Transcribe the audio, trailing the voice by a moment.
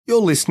You're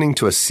listening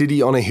to a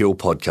City on a Hill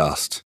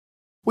podcast.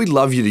 We'd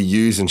love you to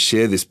use and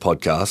share this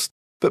podcast,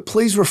 but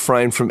please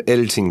refrain from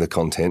editing the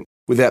content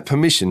without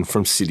permission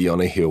from City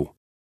on a Hill.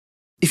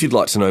 If you'd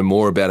like to know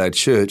more about our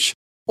church,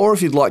 or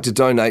if you'd like to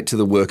donate to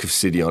the work of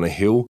City on a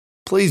Hill,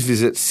 please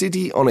visit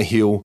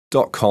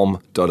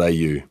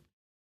cityonahill.com.au.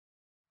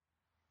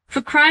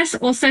 For Christ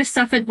also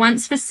suffered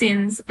once for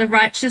sins, the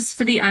righteous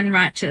for the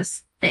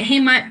unrighteous, that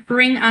he might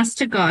bring us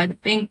to God,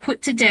 being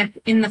put to death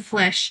in the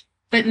flesh,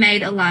 but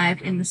made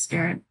alive in the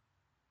spirit.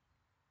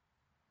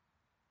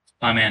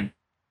 Amen.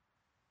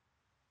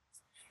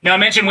 Now, I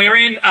mentioned we're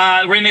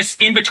in this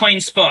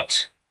in-between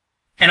spot,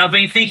 and I've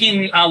been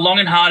thinking long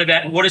and hard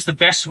about what is the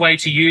best way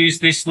to use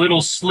this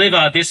little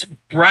sliver, this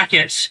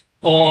bracket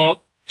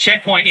or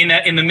checkpoint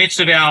in the midst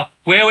of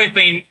where we've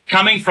been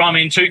coming from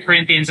in 2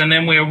 Corinthians, and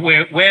then where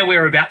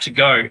we're about to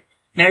go.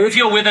 Now, if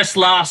you're with us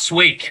last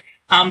week,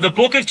 the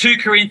book of 2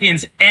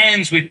 Corinthians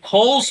ends with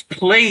Paul's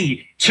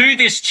plea to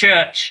this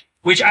church,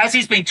 which as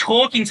he's been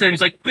talking to them,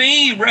 he's like,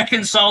 be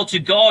reconciled to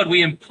God,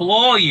 we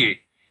implore you.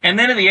 And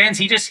then at the end,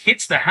 he just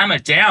hits the hammer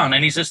down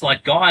and he's just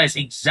like, guys,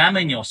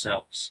 examine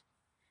yourselves.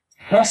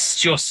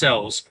 Test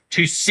yourselves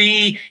to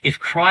see if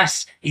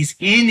Christ is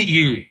in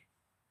you.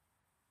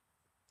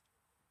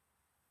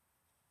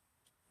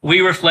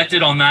 We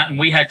reflected on that and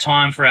we had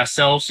time for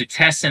ourselves to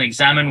test and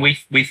examine.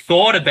 We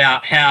thought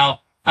about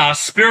how our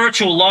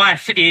spiritual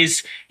life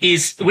is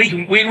we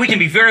can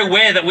be very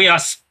aware that we are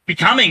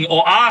becoming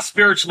or are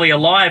spiritually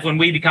alive when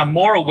we become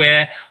more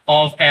aware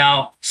of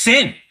our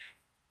sin.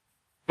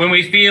 When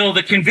we feel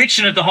the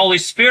conviction of the Holy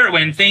Spirit,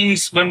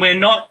 when we're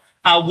not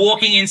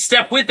walking in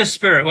step with the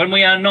Spirit, when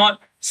we are not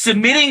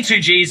submitting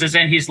to Jesus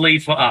and his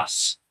lead for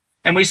us.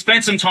 And we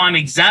spent some time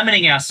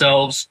examining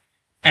ourselves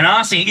and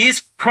asking,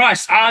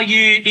 are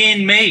you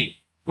in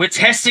me? We're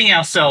testing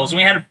ourselves. And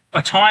we had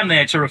a time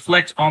there to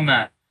reflect on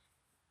that.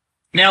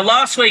 Now,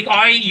 last week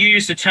I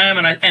used a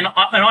term and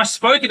I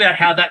spoke about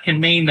how that can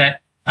mean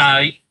that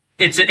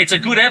it's a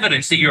good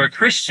evidence that you're a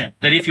Christian,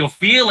 that if you're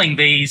feeling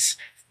this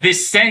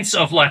sense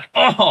of like,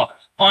 oh,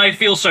 I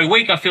feel so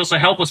weak, I feel so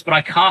helpless, but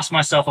I cast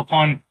myself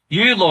upon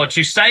you, Lord,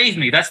 to save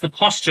me. That's the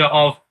posture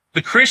of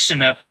the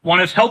Christian, one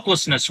of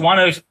helplessness, one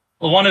of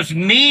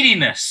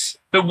neediness,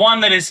 but one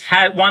that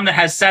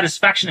has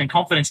satisfaction and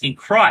confidence in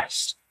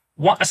Christ.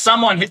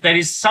 Someone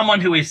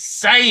who is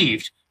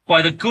saved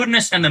by the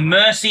goodness and the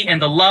mercy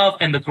and the love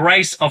and the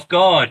grace of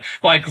God.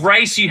 By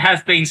grace you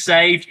have been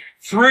saved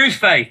through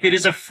faith. It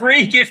is a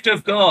free gift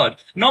of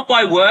God, not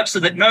by works,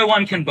 so that no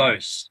one can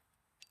boast.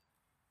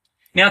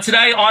 Now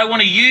today I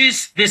want to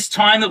use this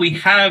time that we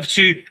have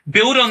to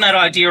build on that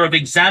idea of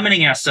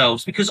examining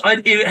ourselves, because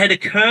it had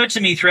occurred to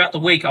me throughout the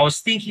week. I was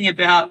thinking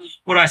about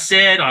what I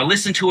said. I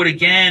listened to it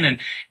again,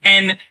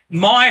 and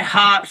my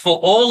heart for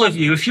all of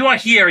you, if you are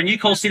here and you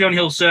call City on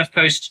Hill Surf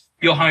Coast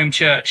your home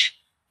church,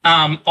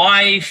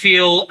 I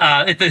feel,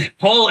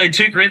 Paul in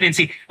 2 Corinthians,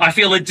 I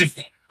feel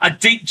a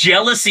deep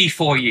jealousy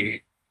for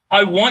you.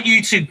 I want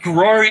you to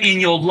grow in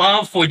your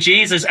love for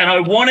Jesus, and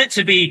I want it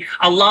to be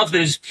a love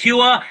that is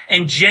pure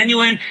and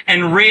genuine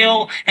and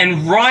real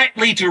and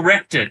rightly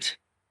directed.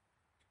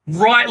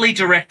 Rightly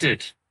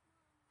directed.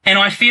 And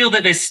I feel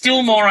that there's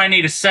still more I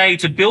need to say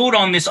to build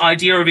on this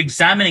idea of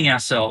examining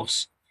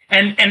ourselves.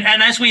 And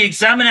as we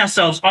examine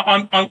ourselves,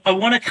 I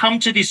want to come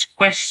to this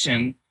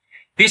question,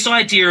 this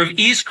idea of,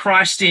 is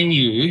Christ in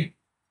you?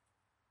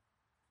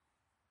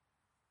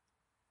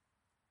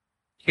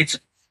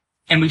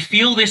 And we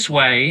feel this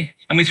way,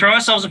 and we throw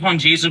ourselves upon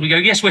Jesus. We go,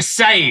 yes, we're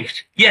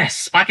saved.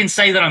 Yes, I can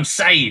say that I'm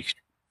saved.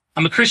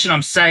 I'm a Christian,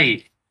 I'm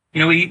saved.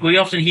 You know, we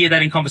often hear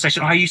that in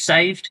conversation. Are you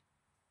saved?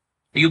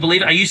 Are you a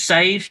believer? Are you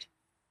saved?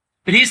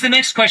 But here's the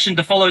next question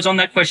that follows on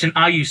that question,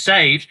 are you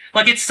saved?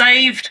 Like, it's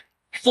saved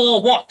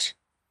for what?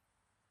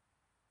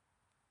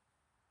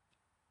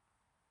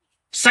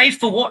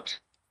 Saved for what?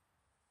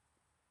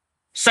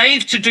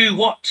 Saved to do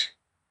what?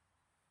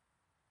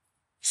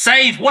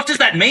 Saved, what does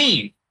that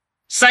mean?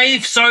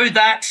 Saved so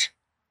that,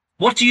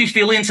 what do you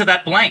fill into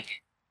that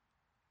blank?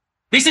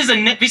 This is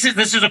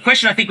a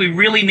question I think we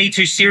really need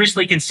to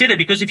seriously consider,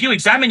 because if you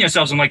examine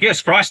yourselves and like,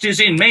 yes, Christ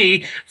is in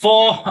me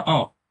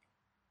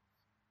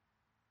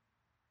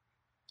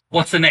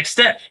what's the next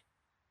step?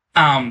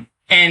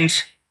 And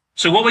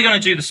so what we're going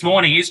to do this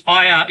morning is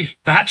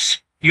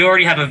perhaps you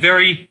already have a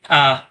very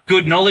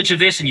good knowledge of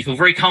this and you feel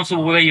very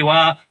comfortable where you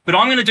are, but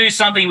I'm going to do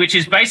something which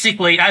is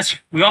basically, as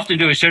we often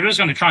do as church, we're just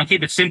going to try and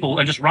keep it simple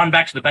and just run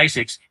back to the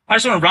basics. I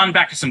just want to run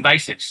back to some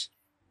basics.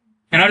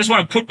 And I just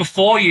want to put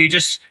before you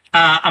just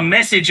a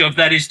message of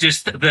that is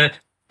just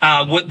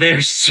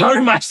there's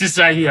so much to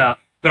say here,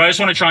 but I just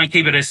want to try and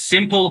keep it as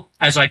simple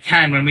as I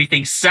can when we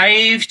think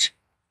saved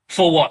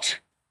for what?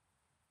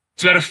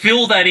 To be able to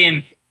fill that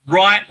in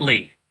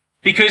rightly,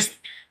 because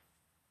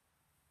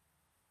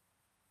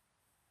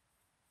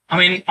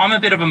I'm a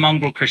bit of a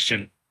mongrel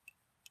Christian.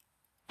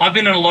 I've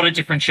been in a lot of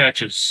different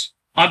churches.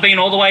 I've been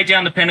all the way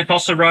down the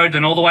Pentecostal road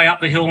and all the way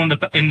up the hill in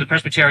the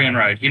Presbyterian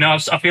road. You know,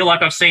 I feel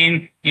like I've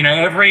seen, you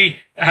know, been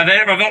able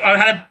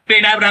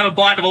to have a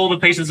bite of all the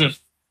pieces of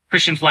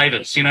Christian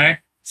flavors, you know.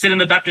 sit in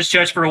the Baptist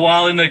church for a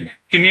while, in the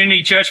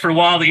community church for a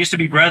while that used to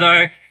be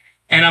Bretho.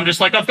 And I'm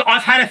just like,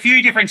 I've had a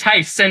few different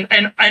tastes and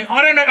I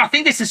don't know, I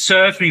think this has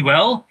served me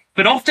well,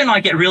 but often I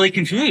get really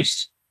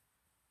confused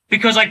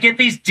because I get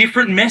these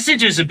different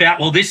messages about,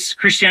 well, this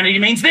Christianity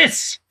means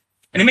this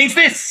and it means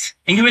this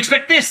and you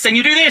expect this and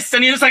you do this.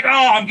 And you're just like,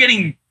 oh, I'm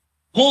getting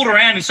pulled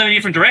around in so many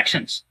different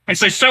directions. And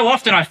so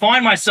often I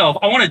find myself,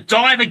 I want to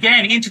dive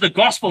again into the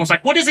gospel. And it's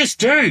like, what does this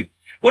do?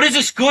 What is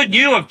this good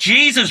news of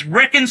Jesus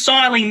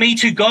reconciling me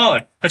to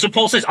God? That's what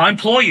Paul says. I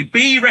implore you,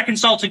 be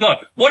reconciled to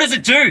God. What does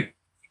it do?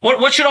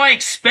 What should I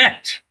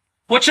expect?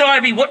 What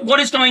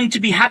is going to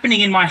be happening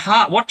in my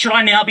heart? What should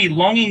I now be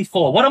longing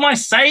for? What am I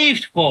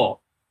saved for?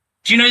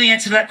 Do you know the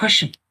answer to that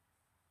question?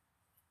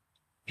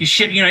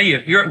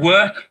 You're at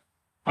work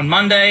on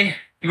Monday,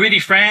 you're with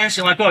your friends,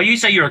 you're like, oh, you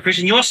say you're a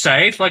Christian, you're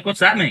saved. Like, what's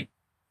that mean?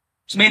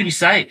 It's mean to be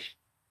saved.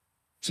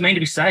 It's mean to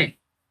be saved.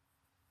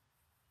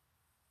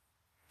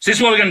 So this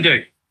is what we're going to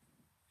do.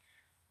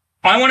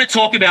 I want to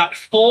talk about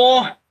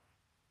 4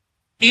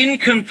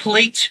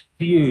 incomplete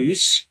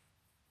views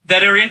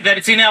that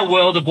it's in our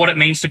world of what it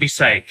means to be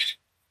saved.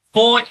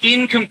 4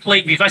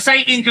 incomplete views. I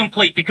say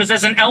incomplete because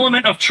there's an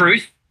element of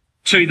truth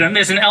to them.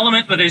 There's an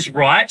element that is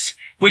right,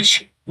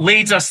 which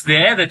leads us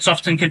there. That's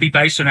often can be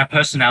based on our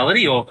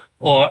personality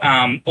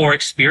or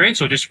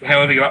experience or just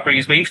however your upbringing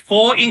has been.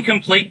 4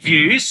 incomplete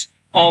views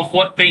of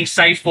what being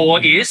saved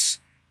for is.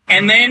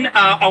 And then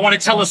I want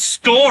to tell a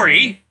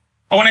story.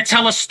 I want to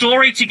tell a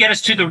story to get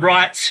us to the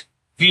right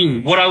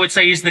view. What I would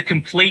say is the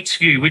complete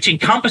view, which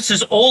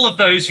encompasses all of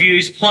those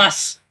views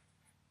plus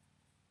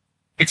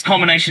its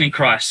culmination in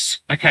Christ.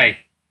 Okay.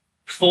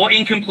 4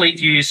 incomplete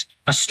views,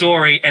 a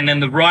story, and then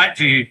the right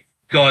view,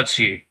 God's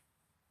view.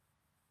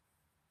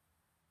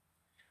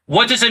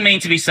 What does it mean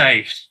to be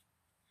saved?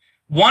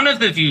 One of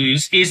the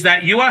views is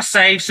that you are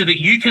saved so that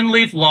you can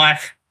live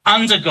life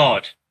under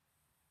God.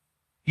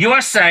 You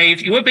are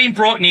saved, you have been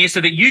brought near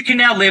so that you can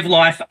now live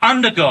life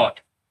under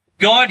God.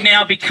 God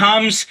now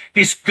becomes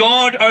this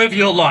God over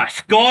your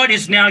life. God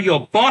is now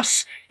your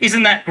boss.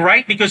 Isn't that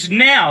great? Because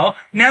now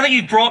that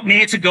you've brought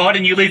near to God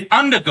and you live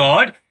under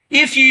God,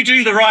 if you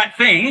do the right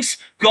things,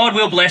 God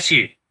will bless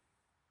you.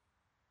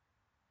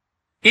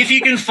 If you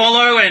can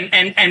follow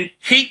and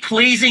keep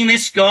pleasing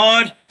this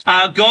God,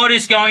 God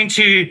is going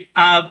to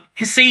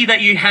see that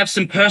you have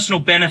some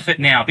personal benefit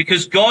now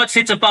because God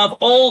sits above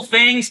all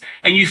things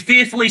and you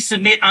fearfully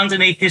submit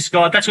underneath this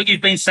God. That's what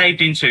you've been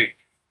saved into.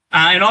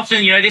 And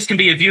often, this can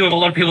be a view of a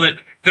lot of people that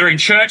are in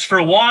church for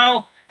a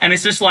while. And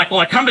it's just like, well,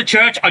 I come to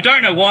church. I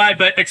don't know why,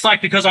 but it's like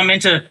because I'm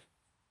meant to.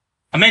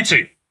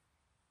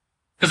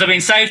 Because I've been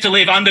saved to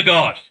live under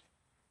God.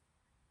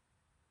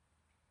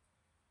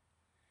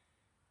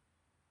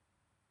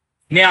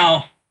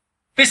 Now,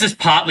 this is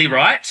partly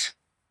right.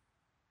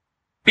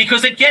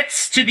 Because it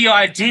gets to the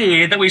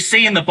idea that we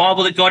see in the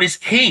Bible that God is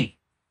king.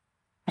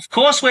 Of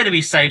course we're to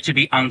be saved to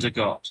be under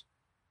God.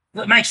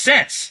 That makes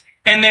sense.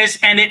 And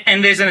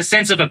there's a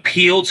sense of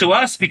appeal to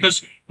us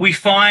because we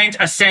find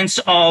a sense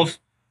of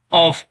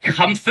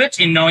comfort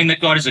in knowing that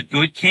God is a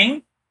good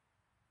king.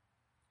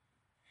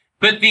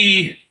 But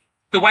the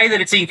way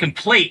that it's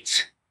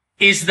incomplete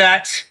is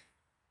that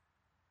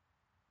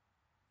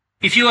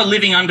if you are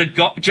living under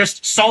God,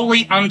 just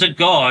solely under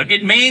God,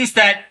 it means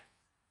that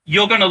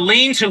you're going to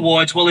lean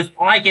towards, well, if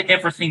I get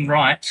everything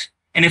right,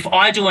 and if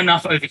I do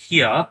enough over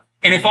here,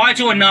 and if I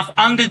do enough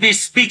under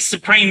this big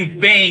supreme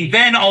being,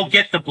 then I'll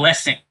get the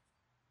blessing.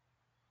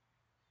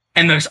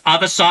 And the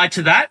other side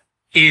to that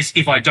is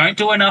if I don't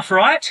do enough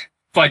right,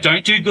 if I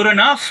don't do good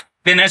enough,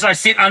 then as I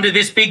sit under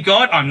this big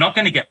God, I'm not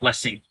going to get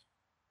blessing.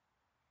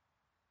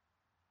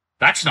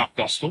 That's not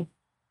gospel.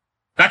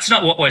 That's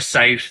not what we're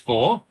saved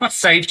for. Not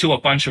saved to a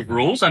bunch of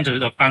rules under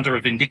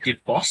a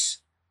vindictive boss.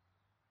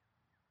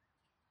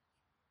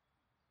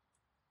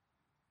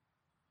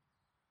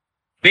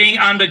 Being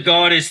under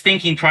God is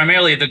thinking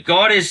primarily that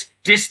God is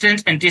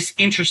distant and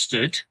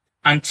disinterested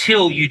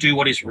until you do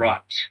what is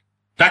right.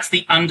 That's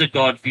the under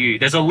God view.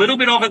 There's a little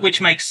bit of it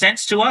which makes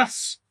sense to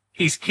us.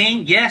 He's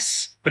king,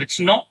 yes, but that's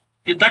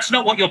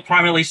not what you're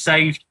primarily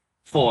saved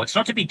for. It's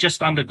not to be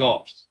just under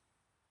God.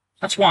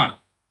 That's one,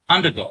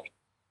 under God.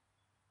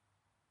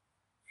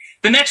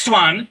 The next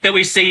one that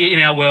we see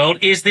in our world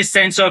is this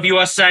sense of you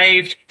are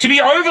saved to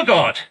be over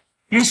God.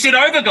 You sit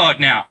over God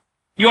now.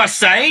 You are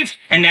saved,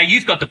 and now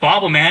you've got the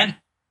Bible, man.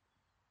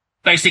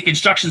 Basic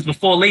instructions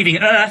before leaving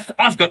earth.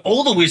 I've got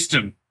all the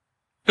wisdom.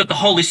 Got the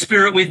Holy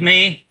Spirit with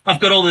me.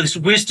 I've got all of this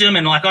wisdom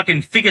and I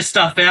can figure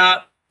stuff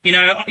out. I'm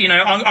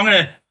going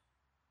to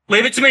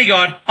leave it to me,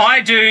 God.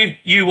 I do,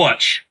 you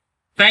watch.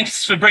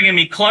 Thanks for bringing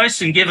me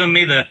close and giving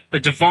me the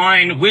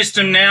divine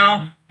wisdom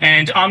now.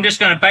 And I'm just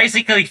going to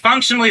basically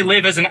functionally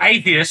live as an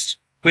atheist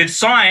with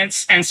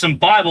science and some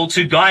Bible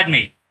to guide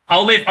me.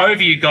 I'll live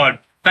over you, God.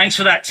 Thanks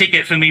for that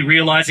ticket for me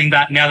realizing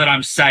that now that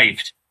I'm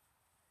saved.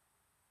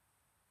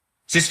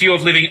 It's this view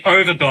of living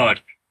over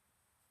God.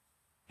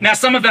 Now,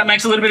 some of that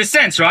makes a little bit of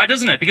sense, right?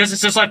 Doesn't it? Because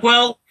it's just like,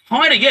 well,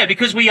 kind of, yeah,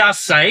 because we are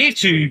saved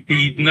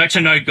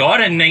to know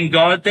God, and in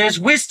God there's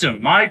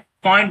wisdom. I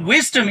find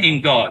wisdom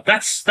in God.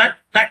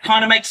 That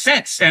kind of makes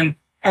sense. And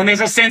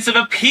there's a sense of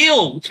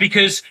appeal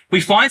because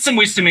we find some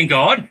wisdom in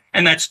God,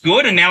 and that's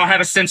good. And now I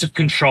have a sense of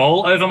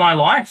control over my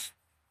life.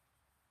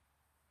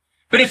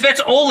 But if that's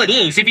all it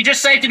is, if you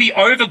just say to be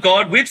over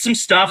God with some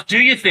stuff, do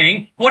your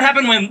thing, what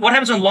happens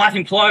when life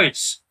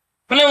implodes?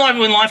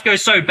 When life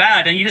goes so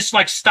bad and you're just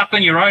like stuck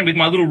on your own with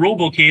my little rule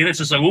book here that's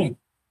just like, ooh,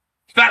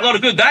 fat lot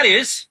of good that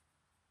is.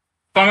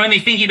 If I'm only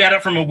thinking about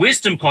it from a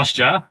wisdom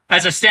posture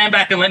as a stand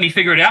back and let me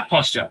figure it out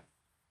posture.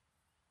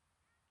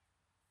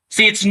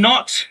 See, it's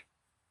not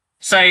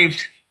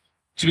saved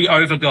to be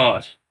over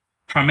God,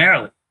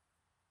 primarily.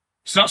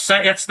 It's not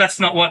that's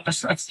not what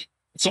it's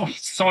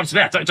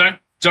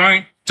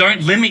about.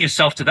 Don't limit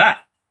yourself to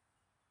that.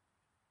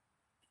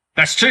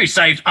 That's true.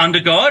 Saved under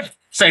God,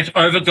 saved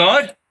over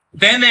God.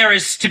 Then there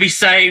is to be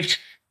saved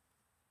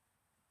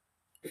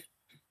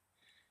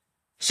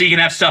so you can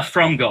have stuff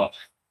from God.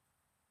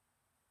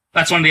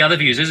 That's one of the other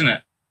views, isn't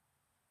it?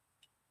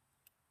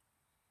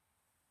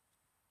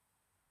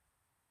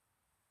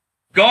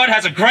 God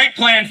has a great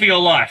plan for your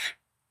life.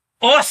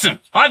 Awesome.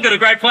 I've got a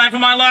great plan for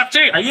my life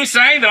too. Are you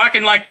saying that I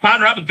can like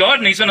partner up with God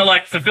and he's going to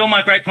like fulfill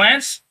my great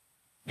plans?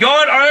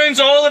 God owns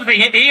all of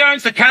it. He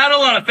owns the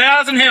cattle on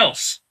 1,000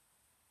 hills.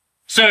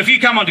 So if you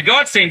come onto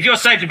God's team, if you're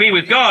saved to be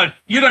with God,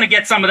 you're going to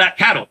get some of that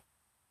cattle.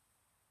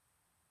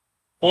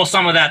 Or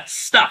some of that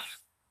stuff.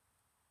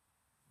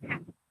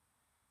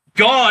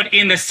 God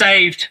in the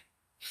saved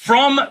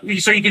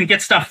so you can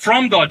get stuff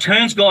from God,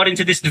 turns God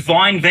into this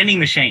divine vending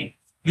machine.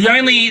 The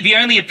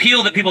only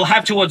appeal that people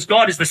have towards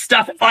God is the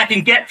stuff I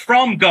can get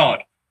from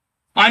God.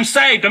 I'm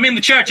saved. I'm in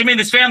the church. I'm in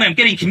this family. I'm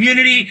getting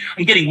community.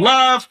 I'm getting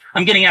love.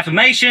 I'm getting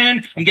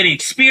affirmation. I'm getting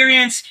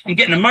experience. I'm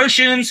getting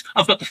emotions.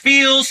 I've got the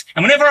feels.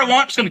 And whenever I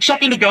want, I'm just going to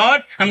chuck into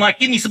God. I'm like,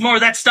 give me some more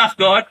of that stuff,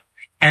 God.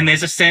 And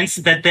there's a sense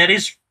that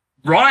is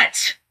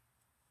right.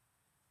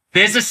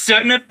 There's a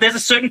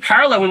certain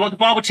parallel with what the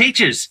Bible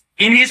teaches.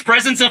 In his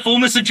presence, a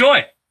fullness of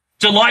joy.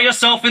 Delight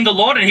yourself in the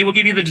Lord and he will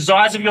give you the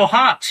desires of your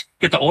heart.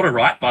 Get the order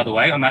right, by the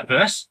way, on that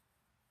verse.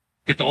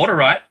 Get the order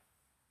right.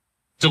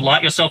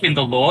 Delight yourself in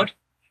the Lord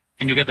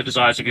and you'll get the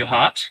desires of your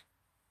heart.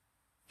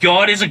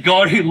 God is a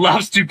God who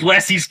loves to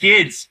bless his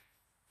kids.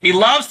 He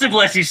loves to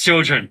bless his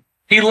children.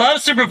 He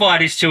loves to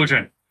provide his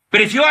children.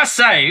 But if you are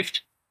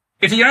saved,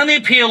 if the only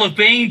appeal of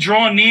being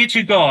drawn near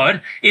to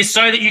God is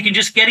so that you can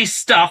just get his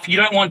stuff, you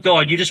don't want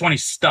God, you just want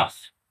his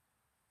stuff.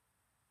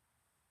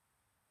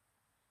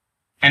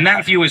 And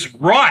that view is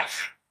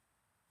rife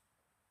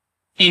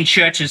in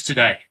churches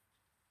today,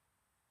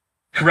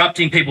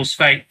 corrupting people's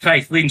faith,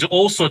 leading to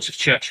all sorts of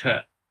church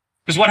hurt.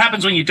 Because what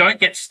happens when you don't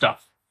get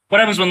stuff? What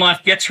happens when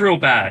life gets real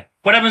bad?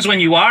 What happens when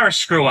you are a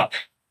screw up?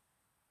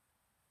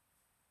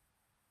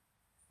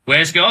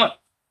 Where's God?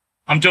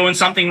 I'm doing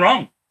something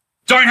wrong.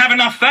 Don't have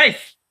enough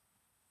faith.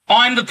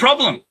 I'm the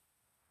problem.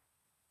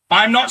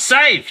 I'm not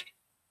saved.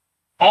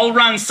 I'll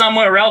run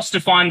somewhere else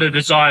to find the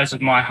desires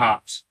of my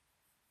heart.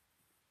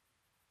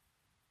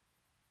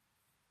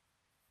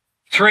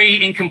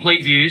 3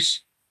 incomplete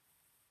views.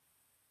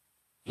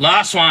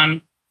 Last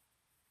one.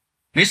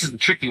 This is the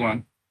tricky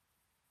one.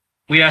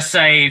 We are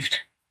saved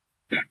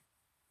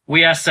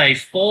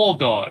for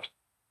God.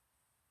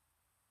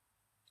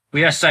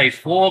 We are saved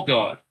for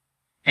God.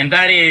 And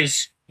that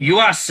is, you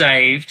are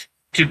saved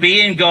to be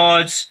in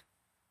God's,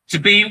 to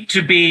be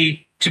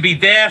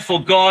there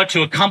for God,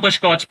 to accomplish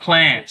God's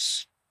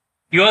plans.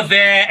 You're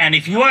there, and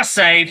if you are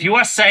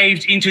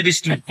saved into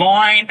this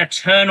divine,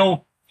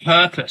 eternal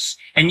purpose.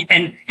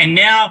 And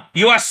now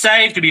you are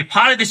saved to be a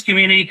part of this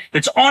community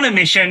that's on a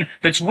mission,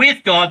 that's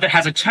with God, that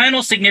has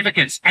eternal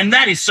significance. And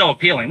that is so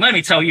appealing. Let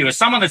me tell you, as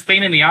someone that's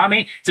been in the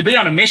army, to be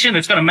on a mission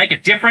that's going to make a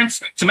difference,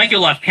 to make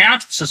your life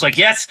count, it's just like,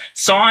 yes,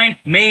 sign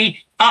me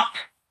up.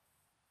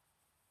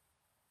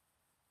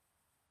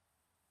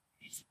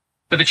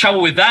 But the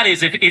trouble with that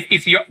is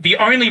if you're, the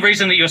only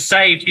reason that you're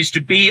saved is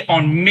to be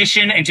on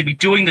mission and to be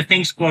doing the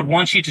things God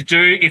wants you to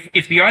do,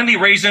 if the only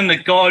reason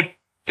that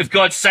if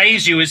God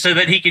saves you is so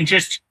that he can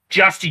just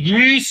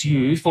use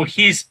you for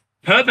his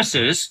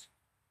purposes,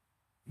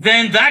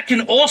 then that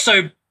can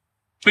also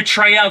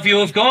betray our view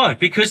of God,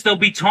 because there'll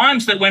be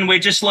times that when we're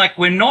just like,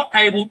 we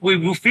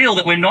will feel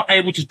that we're not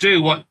able to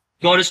do what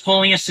God is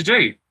calling us to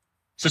do.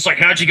 So it's like,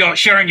 how'd you go at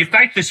sharing your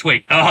faith this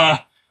week?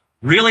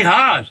 Really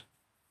hard.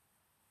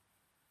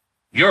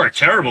 You're a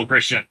terrible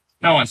Christian.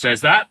 No one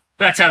says that.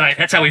 That's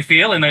how we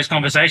feel in those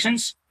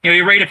conversations. You know,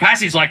 you read a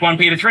passage like 1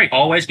 Peter 3,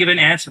 always give an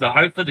answer to the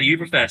hope that you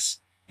profess.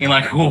 You're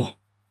like, oh,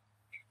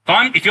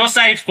 if you're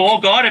saved for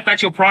God, if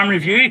that's your primary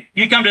view,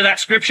 you come to that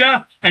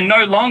scripture and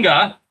no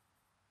longer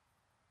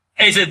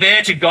is it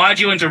there to guide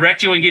you and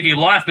direct you and give you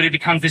life, but it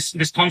becomes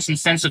this constant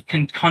sense of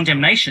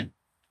condemnation.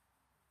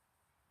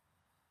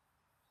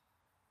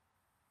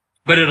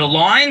 But it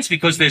aligns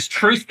because there's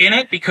truth in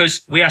it,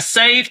 because we are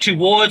saved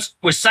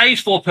we're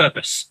saved for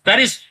purpose. That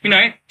is,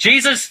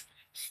 Jesus,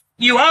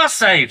 you are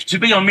saved to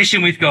be on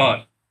mission with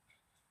God.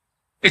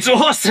 It's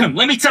awesome.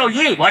 Let me tell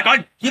you,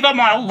 I give up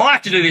my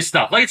life to do this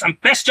stuff. It's the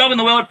best job in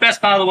the world,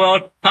 best part of the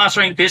world,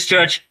 pastoring this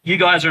church. You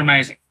guys are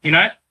amazing,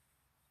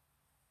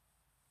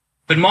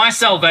 But my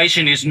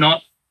salvation is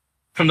not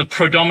from the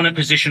predominant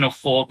position of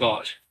for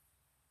God.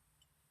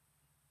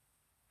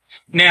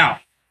 Now,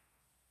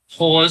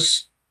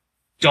 pause,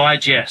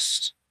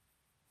 digest.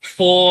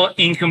 4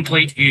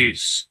 incomplete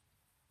views.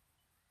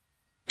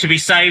 To be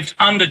saved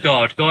under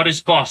God, God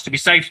is boss. To be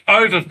saved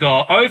over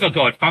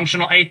God,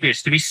 functional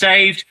atheist. To be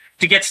saved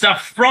to get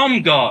stuff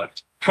from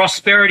God,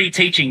 prosperity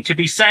teaching. To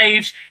be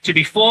saved to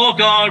be for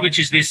God, which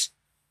is this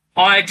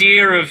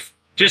idea of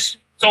just,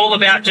 it's all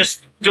about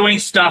just doing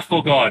stuff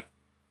for God.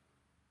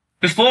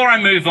 Before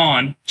I move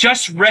on,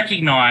 just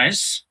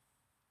recognize,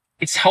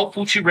 it's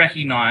helpful to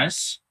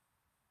recognize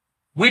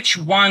which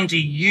one do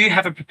you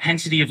have a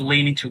propensity of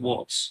leaning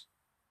towards?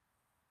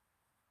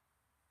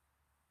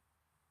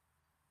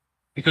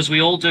 Because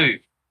we all do.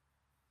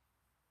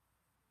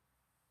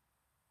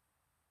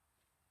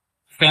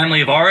 Family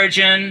of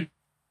origin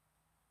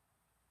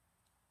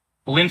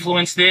will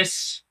influence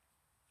this.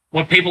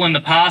 What people in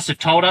the past have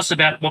told us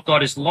about what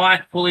God is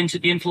like will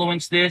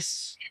influence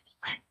this.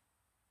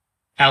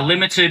 Our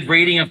limited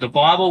reading of the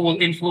Bible will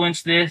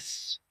influence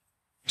this.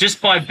 Just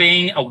by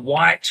being a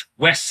white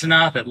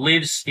Westerner that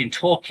lives in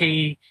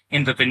Torquay,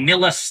 in the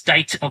vanilla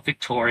state of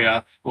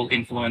Victoria, will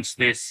influence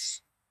this.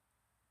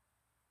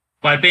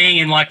 By being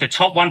in like the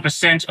top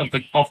 1%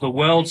 of the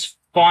world's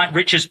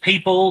richest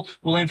people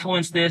will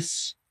influence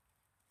this.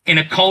 In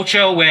a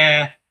culture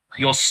where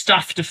your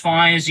stuff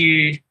defines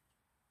you,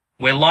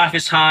 where life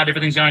is hard,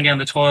 everything's going down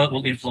the toilet,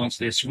 will influence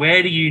this.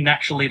 Where do you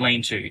naturally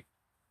lean to?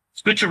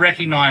 It's good to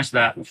recognize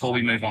that before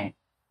we move on,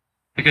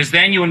 because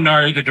then you'll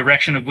know the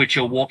direction of which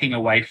you're walking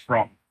away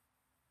from.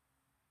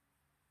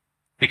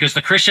 Because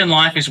the Christian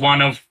life is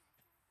one of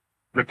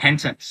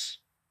repentance.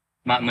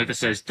 Martin Luther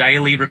says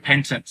daily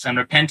repentance, and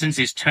repentance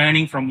is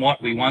turning from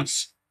what we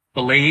once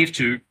believed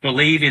to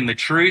believe in the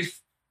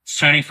truth. It's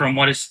turning from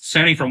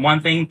one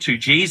thing to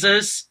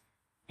Jesus,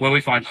 where we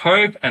find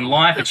hope and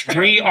life. It's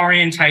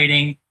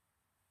reorientating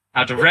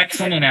our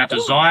direction and our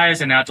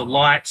desires and our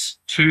delights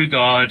to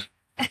God.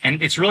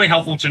 And it's really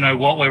helpful to know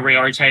what we're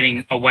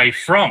reorientating away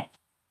from,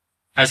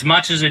 as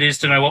much as it is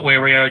to know what we're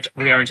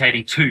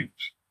reorientating to.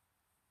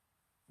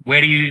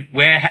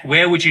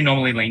 Where would you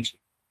normally lean to?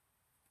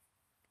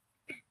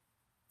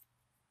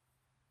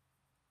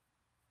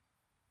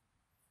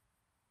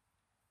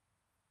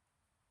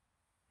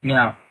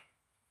 Now,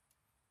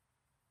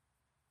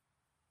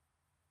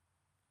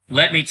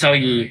 let me tell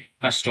you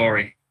a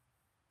story.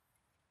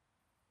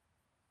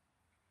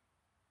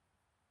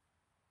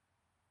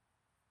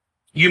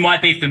 You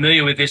might be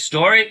familiar with this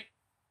story.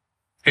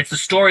 It's the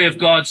story of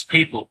God's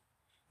people.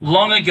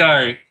 Long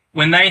ago,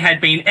 when they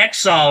had been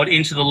exiled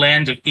into the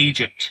land of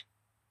Egypt,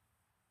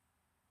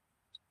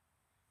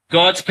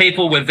 God's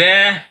people were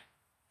there,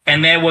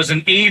 and there was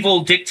an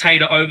evil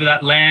dictator over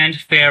that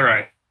land,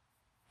 Pharaoh.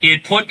 He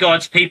had put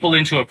God's people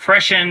into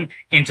oppression,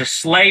 into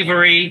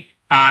slavery,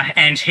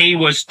 and he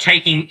was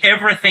taking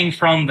everything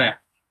from them.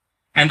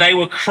 And they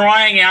were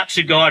crying out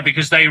to God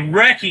because they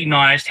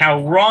recognized how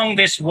wrong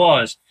this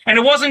was. And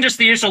it wasn't just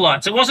the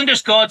Israelites. It wasn't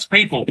just God's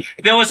people.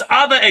 There was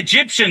other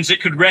Egyptians that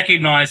could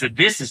recognize that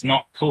this is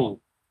not cool,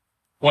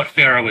 what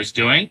Pharaoh was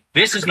doing.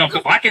 This is not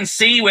cool. I can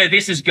see where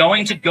this is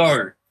going to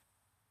go.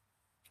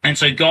 And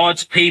so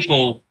God's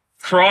people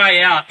cry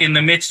out in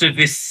the midst of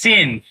this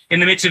sin, in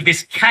the midst of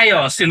this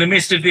chaos, in the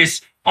midst of this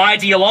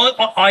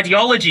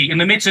ideology, in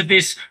the midst of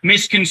this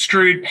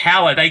misconstrued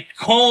power. They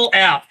call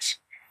out.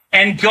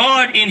 And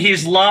God, in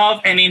his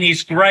love and in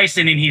his grace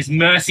and in his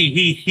mercy,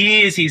 he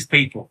hears his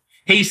people.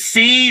 He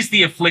sees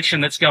the affliction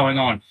that's going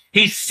on.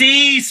 He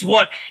sees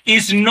what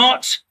is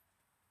not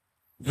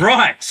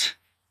right.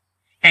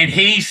 And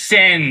he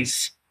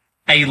sends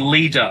a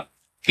leader.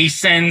 He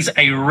sends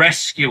a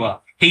rescuer.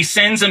 He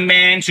sends a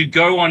man to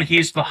go on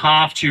his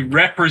behalf to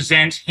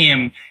represent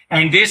him.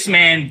 And this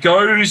man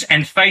goes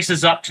and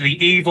faces up to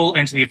the evil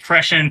and to the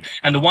oppression,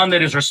 and the one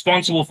that is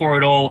responsible for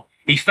it all.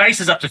 He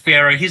faces up to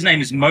Pharaoh. His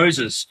name is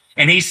Moses.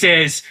 And he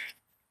says,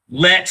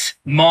 "Let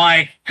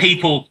my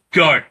people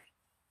go."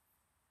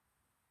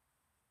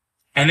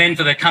 And then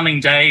for the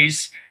coming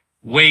days,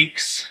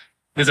 weeks,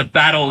 there's a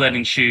battle that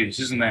ensues,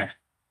 isn't there?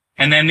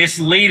 And then this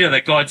leader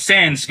that God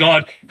sends,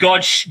 God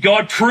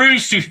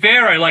proves to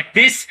Pharaoh, like,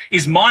 this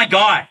is my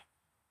guy.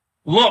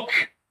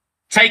 Look,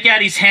 take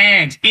out his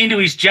hand into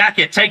his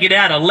jacket, take it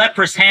out, a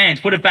leprous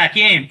hand, put it back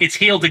in. It's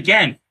healed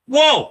again.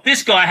 Whoa,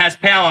 this guy has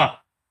power.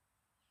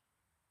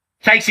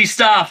 Takes his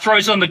staff,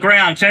 throws it on the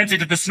ground, turns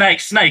into the snake.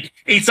 Snake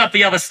eats up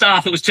the other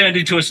staff that was turned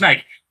into a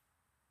snake.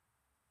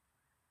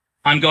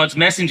 I'm God's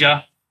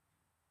messenger.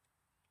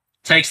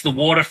 Takes the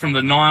water from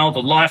the Nile,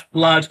 the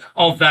lifeblood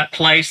of that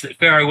place that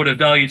Pharaoh would have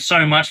valued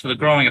so much for the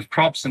growing of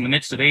crops in the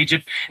midst of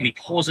Egypt, and he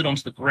pours it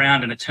onto the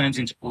ground and it turns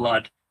into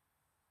blood.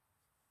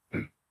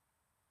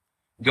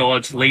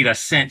 God's leader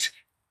sent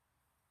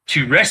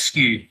to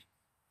rescue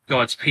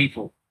God's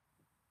people.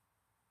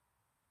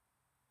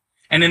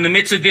 And in the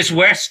midst of this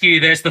rescue,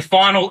 there's the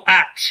final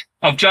act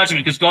of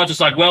judgment, because God's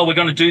just like, well, we're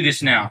going to do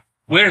this now.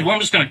 I'm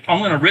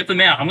going to rip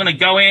them out. I'm going to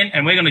go in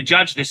and we're going to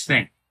judge this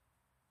thing.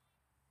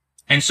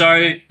 And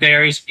so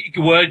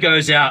word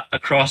goes out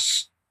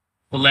across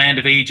the land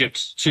of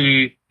Egypt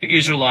to the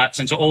Israelites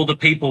and to all the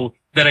people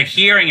that are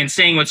hearing and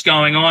seeing what's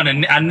going on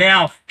and are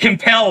now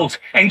compelled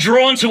and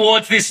drawn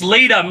towards this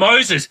leader,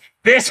 Moses.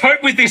 There's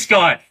hope with this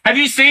guy. Have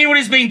you seen what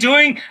he's been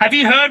doing? Have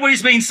you heard what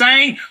he's been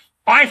saying?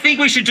 I think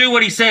we should do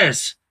what he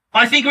says.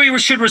 I think we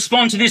should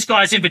respond to this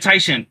guy's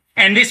invitation.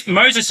 And this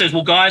Moses says,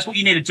 well, guys, what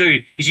you need to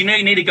do is you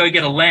need to go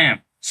get a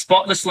lamb,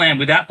 spotless lamb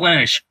without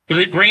blemish.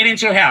 Bring it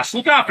into your house.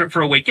 Look after it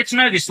for a week. Get to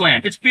know this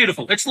lamb. It's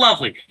beautiful. It's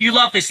lovely. You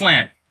love this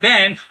lamb.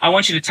 Then I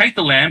want you to take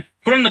the lamb,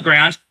 put it on the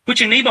ground, put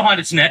your knee behind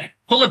its neck,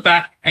 pull it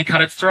back and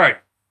cut its throat.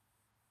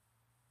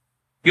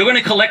 You're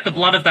going to collect the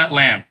blood of that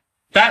lamb.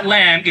 That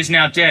lamb is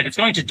now dead. It's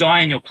going to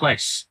die in your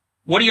place.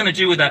 What are you going to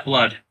do with that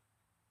blood?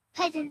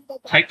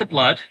 Take the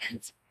blood,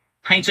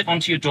 paint it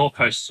onto your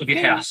doorposts of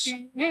your house.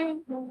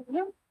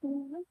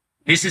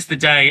 This is the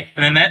day.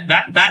 And then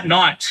that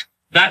night,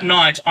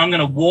 I'm going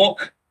to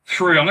walk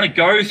through, I'm going to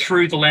go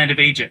through the land of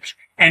Egypt.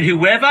 And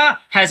whoever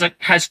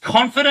has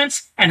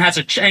confidence and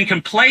and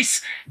can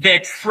place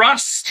their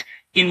trust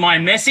in my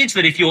message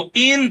that if you're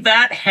in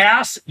that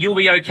house, you'll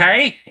be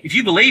okay. If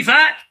you believe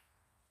that,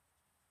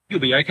 you'll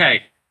be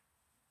okay.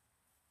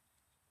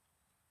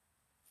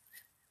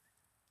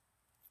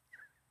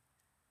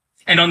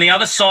 And on the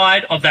other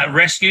side of that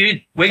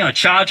rescue, we're going to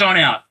charge on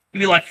out.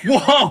 You'll be like,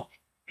 whoa,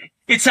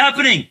 it's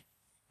happening.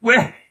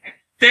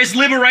 There's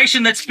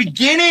liberation that's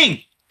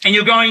beginning. And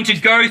you're going to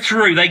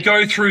they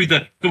go through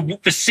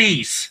the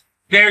seas.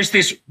 There's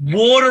this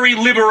watery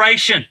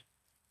liberation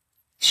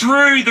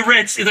through the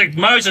Red Sea. Like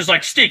Moses,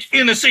 like stick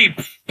in the sea,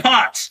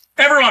 parts.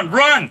 Everyone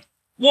run.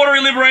 Watery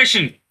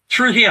liberation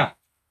through here.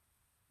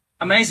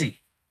 Amazing.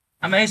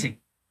 Amazing.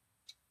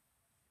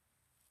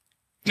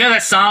 You know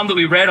that psalm that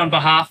we read on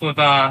behalf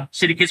of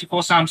City Kids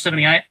before, Psalm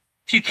 78?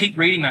 If you keep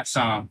reading that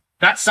psalm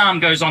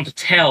goes on to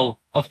tell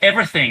of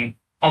everything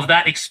of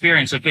that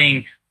experience of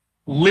being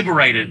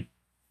liberated,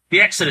 the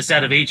exodus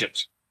out of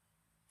Egypt.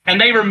 And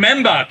they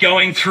remember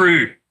going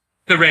through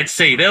the Red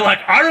Sea. They're like,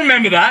 I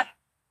remember that.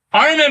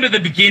 I remember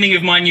the beginning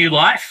of my new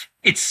life.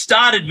 It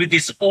started with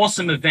this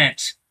awesome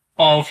event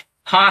of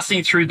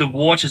passing through the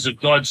waters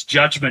of God's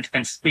judgment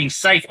and being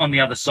safe on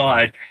the other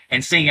side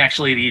and seeing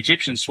actually the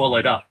Egyptians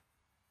swallowed up.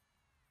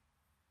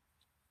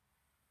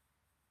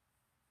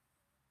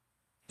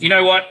 You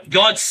know what?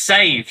 God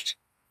saved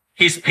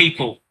his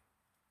people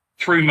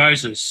through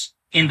Moses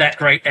in that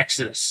great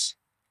exodus.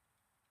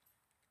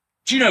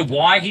 Do you know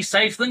why he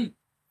saved them?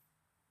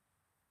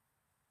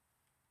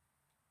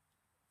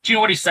 Do you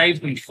know what he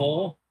saved them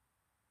for?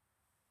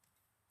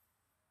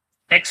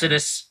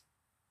 Exodus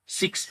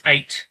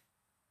 6:8.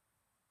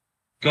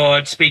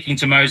 God speaking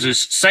to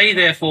Moses, say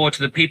therefore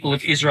to the people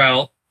of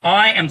Israel,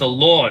 I am the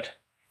Lord,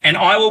 and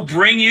I will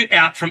bring you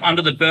out from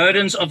under the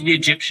burdens of the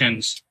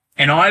Egyptians,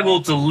 and I will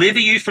deliver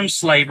you from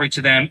slavery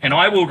to them, and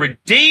I will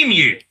redeem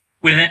you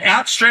with an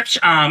outstretched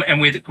arm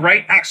and with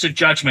great acts of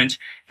judgment,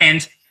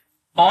 and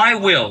I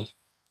will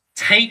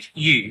take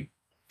you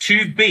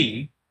to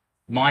be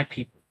my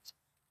people.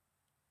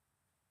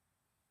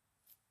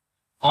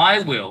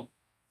 I will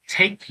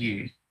take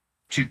you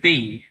to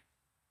be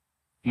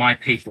my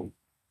people.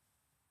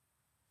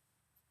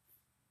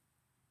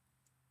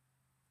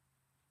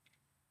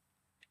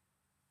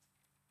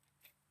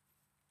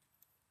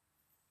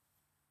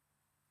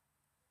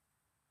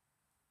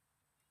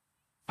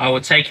 I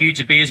will take you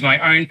to be as my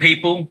own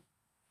people.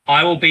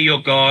 I will be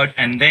your God,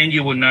 and then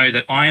you will know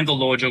that I am the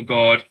Lord your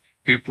God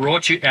who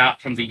brought you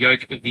out from the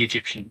yoke of the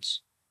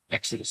Egyptians.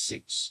 Exodus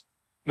 6.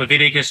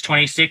 Leviticus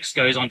 26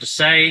 goes on to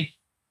say,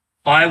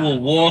 I will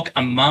walk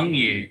among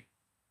you.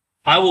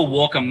 I will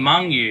walk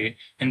among you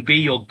and be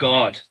your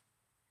God,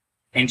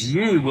 and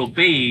you will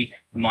be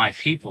my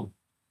people.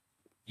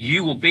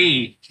 You will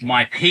be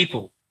my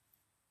people.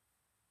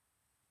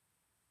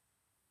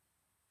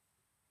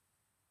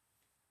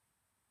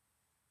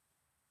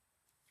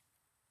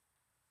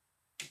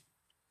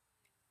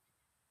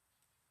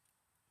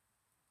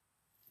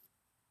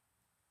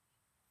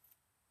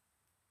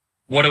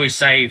 What are we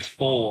saved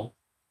for?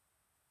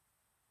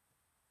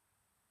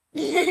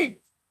 When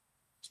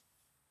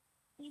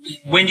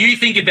you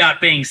think about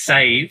being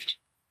saved,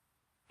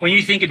 when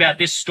you think about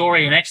this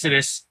story in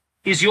Exodus,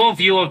 is your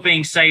view of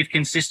being saved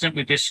consistent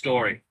with this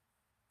story?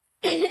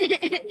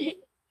 Because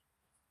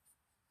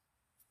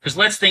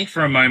let's think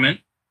for a moment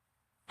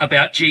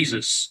about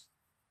Jesus.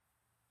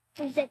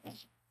 Because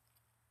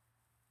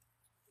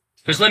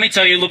let me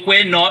tell you, look,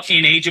 we're not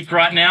in Egypt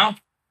right now.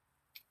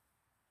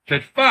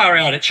 But far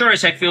out, it sure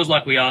as heck feels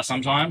like we are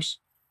sometimes.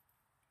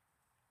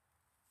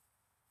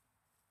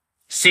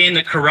 Sin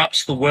that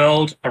corrupts the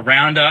world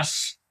around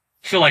us.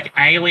 Feel like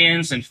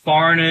aliens and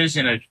foreigners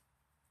in a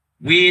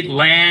weird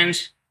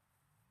land.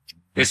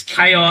 There's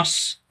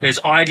chaos.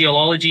 There's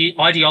ideology.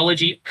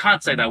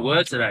 Can't say that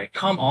word today.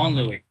 Come on,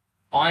 Louis.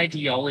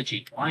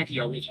 Ideology.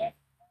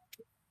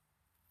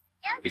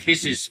 If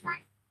this is,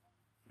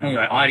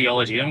 anyway,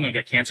 ideology, I'm going to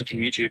get canceled from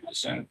YouTube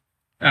soon.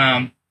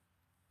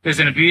 There's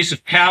an abuse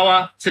of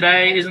power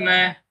today, isn't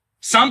there?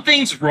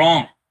 Something's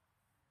wrong.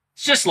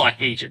 It's just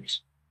like Egypt.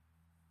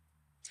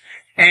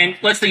 And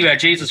let's think about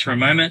Jesus for a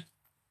moment.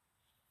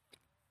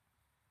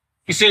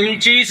 You see,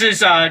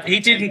 Jesus, he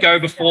didn't go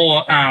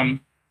before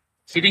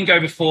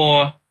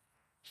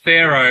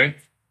Pharaoh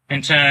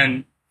and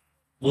turn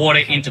water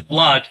into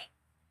blood,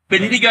 but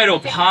did he go to a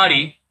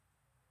party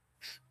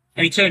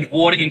and he turned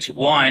water into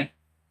wine?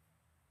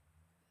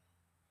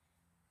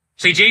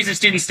 See, Jesus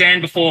didn't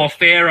stand before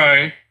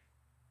Pharaoh,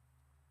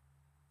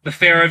 the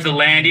Pharaoh of the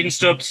land. He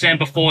didn't stand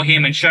before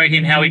him and show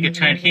him how he could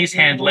turn his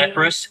hand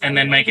leprous and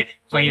then make it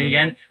clean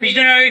again. But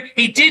you know,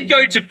 he did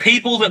go to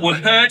people that were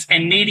hurt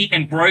and needy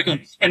and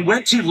broken and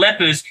went to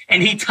lepers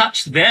and he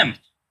touched them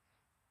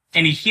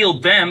and he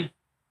healed them.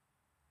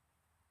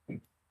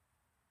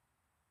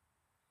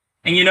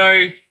 And you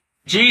know,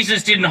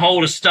 Jesus didn't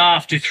hold a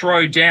staff to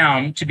throw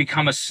down to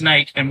become a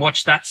snake and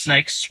watch that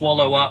snake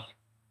swallow up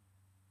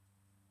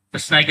the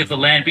snake of the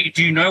land. But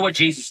do you know what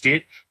Jesus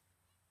did?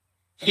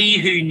 He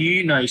who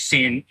knew no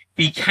sin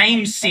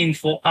became sin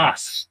for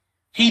us.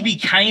 He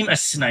became a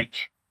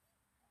snake.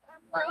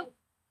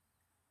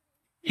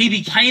 He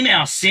became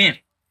our sin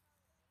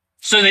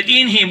so that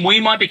in him we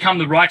might become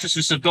the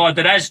righteousness of God,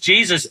 that as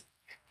Jesus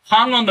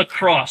hung on the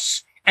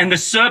cross and the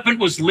serpent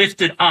was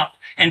lifted up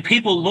and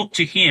people look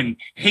to him,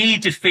 he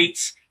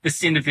defeats the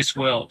sin of this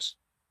world.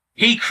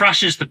 He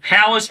crushes the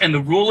powers and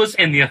the rulers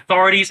and the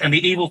authorities and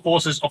the evil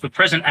forces of the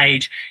present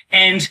age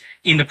and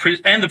the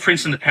prince and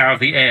the power of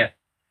the air.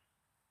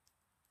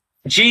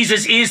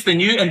 Jesus is the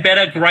new and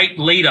better great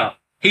leader.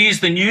 He is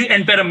the new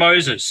and better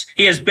Moses.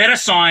 He has better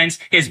signs.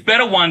 He has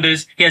better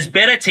wonders. He has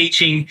better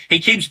teaching. He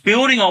keeps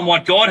building on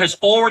what God has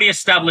already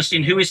established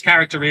in who his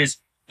character is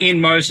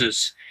in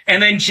Moses.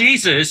 And then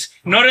Jesus,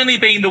 not only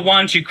being the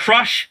one to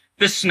crush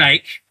the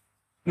snake,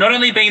 not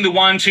only being the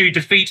one to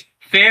defeat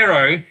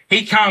Pharaoh,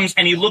 he comes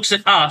and he looks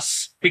at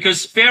us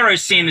because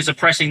Pharaoh's sin is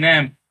oppressing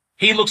them.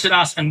 He looks at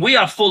us and we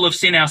are full of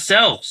sin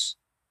ourselves.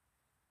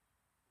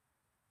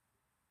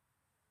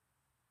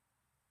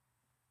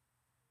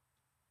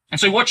 And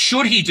so what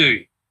should he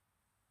do?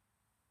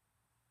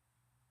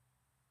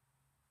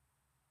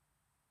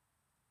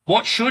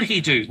 What should he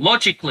do?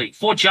 Logically,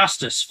 for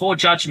justice, for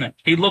judgment.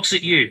 He looks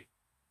at you.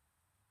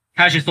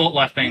 How's your thought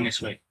life been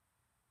this week?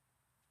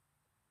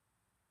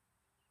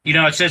 You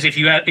know, it says if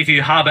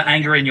you harbor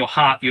anger in your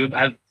heart,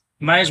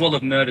 may as well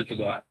have murdered the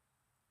guy.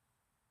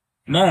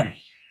 Men,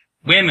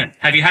 women,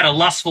 have you had a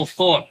lustful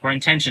thought or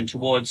intention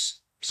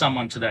towards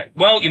someone today?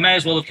 Well, you may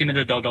as well have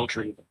committed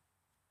adultery.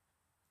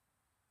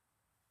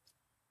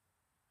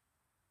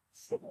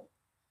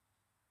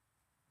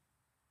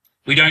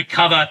 We don't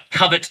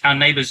covet our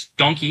neighbor's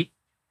donkey.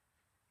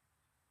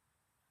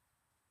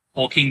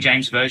 Or King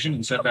James Version,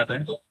 insert that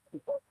there.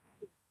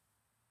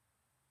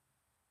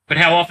 But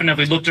how often have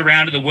we looked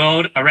around at the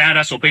world around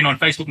us or been on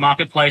Facebook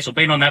Marketplace or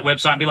been on that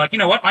website and be like, you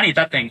know what, I need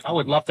that thing. I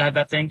would love to have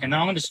that thing. And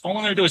all I'm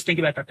going to do is think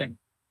about that thing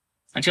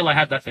until I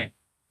have that thing.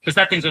 Because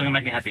that thing's going to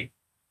make me happy.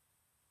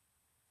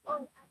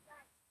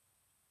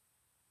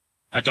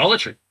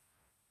 Idolatry.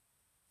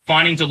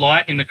 Finding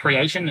delight in the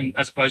creation and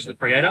as opposed to the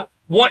creator.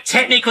 What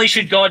technically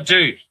should God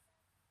do?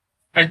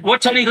 And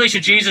what technically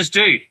should Jesus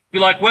do? Be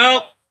like,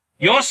 well,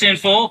 you're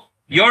sinful.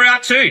 You're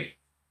out too.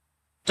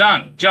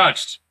 Done.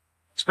 Judged.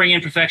 Let's bring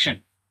in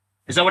perfection.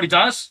 Is that what he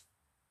does?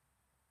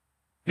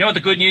 You know what the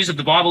good news of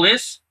the Bible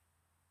is?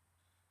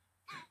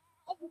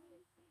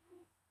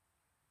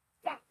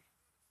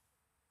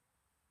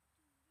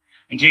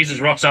 And Jesus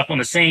rocks up on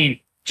the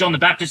scene. John the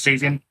Baptist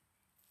sees him.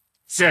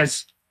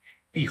 Says,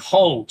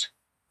 behold,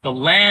 the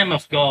Lamb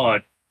of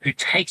God who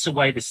takes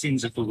away the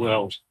sins of the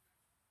world.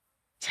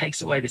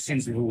 Takes away the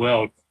sins of the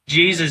world.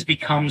 Jesus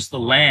becomes the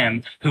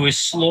lamb who is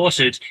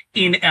slaughtered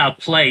in our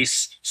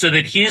place so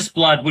that his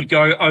blood would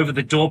go over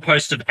the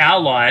doorpost of our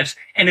lives.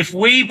 And if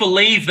we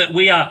believe that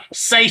we are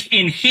safe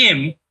in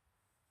him,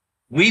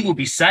 we will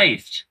be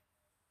saved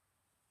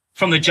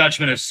from the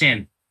judgment of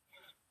sin.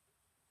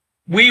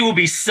 We will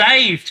be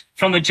saved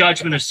from the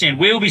judgment of sin.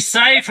 We will be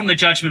saved from the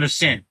judgment of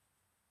sin.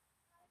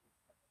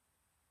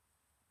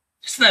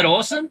 Isn't that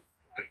awesome?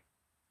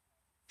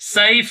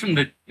 Saved from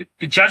the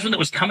judgment that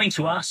was coming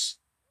to us.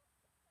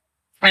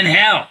 And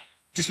how?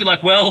 Just be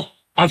like, well,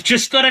 I've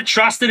just got to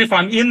trust that if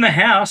I'm in the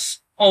house,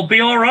 I'll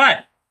be all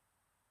right.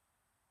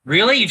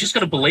 Really? You've just got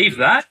to believe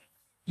that?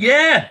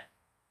 Yeah.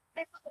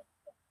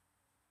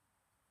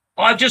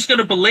 I've just got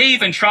to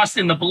believe and trust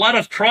in the blood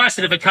of Christ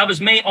that if it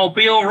covers me, I'll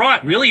be all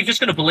right. Really? You've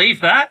just got to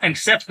believe that and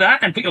accept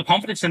that and put your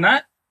confidence in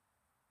that?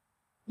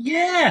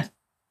 Yeah.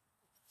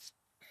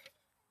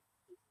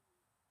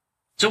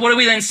 So what are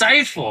we then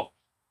saved for?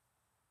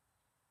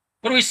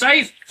 What are we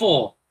saved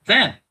for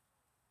then?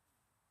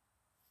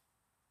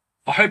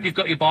 I hope you've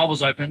got your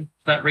Bibles open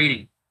for that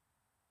reading.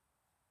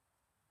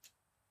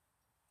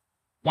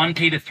 1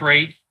 Peter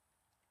 3.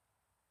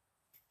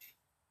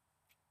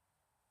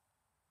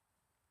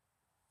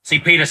 See,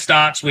 Peter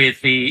starts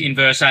with in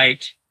verse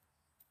 8,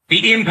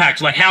 the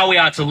impact, like how we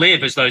are to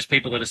live as those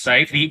people that are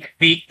saved,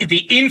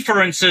 the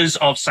inferences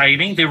of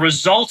saving, the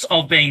results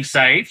of being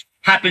saved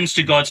happens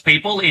to God's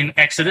people in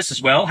Exodus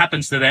as well,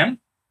 happens to them.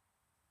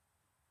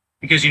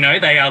 Because, you know,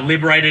 they are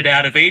liberated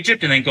out of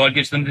Egypt and then God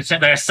gives them,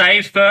 they are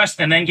saved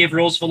first and then give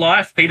rules for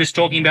life. Peter's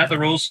talking about the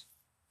rules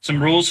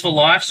some rules for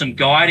life, some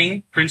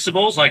guiding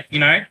principles, like,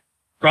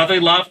 brotherly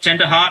love,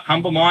 tender heart,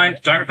 humble mind,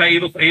 don't repay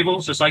evil for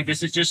evil. So it's like,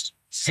 this is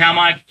how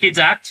my kids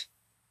act.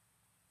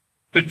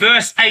 But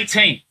verse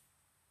 18.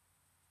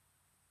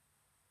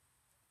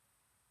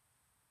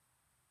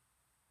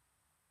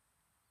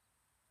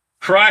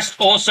 Christ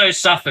also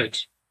suffered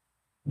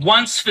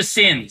once for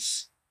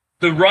sins,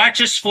 the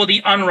righteous for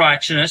the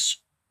unrighteous.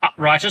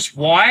 Righteous.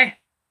 Why?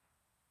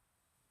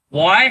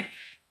 Why?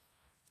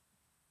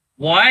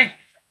 Why?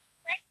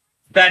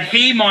 That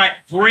he might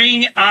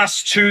bring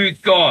us to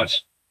God.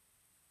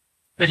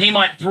 That he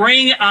might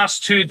bring us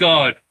to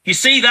God. You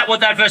see that, what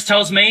that verse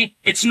tells me?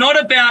 It's not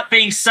about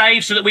being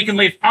saved so that we can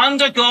live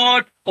under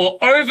God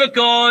or over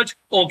God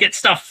or get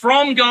stuff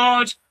from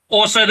God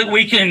or so that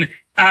we can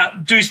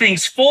do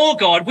things for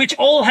God, which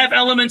all have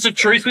elements of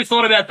truth. We've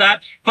thought about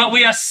that. But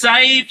we are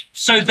saved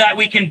so that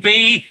we can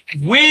be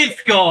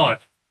with God.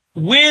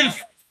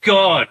 With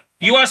God.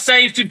 You are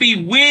saved to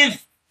be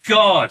with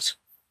God.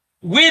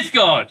 With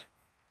God.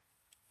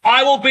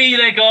 I will be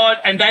their God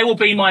and they will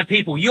be my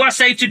people. You are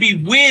saved to be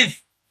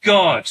with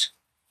God.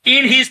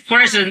 In his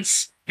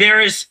presence,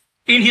 there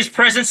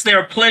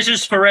are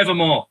pleasures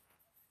forevermore.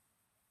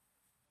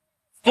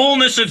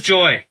 Fullness of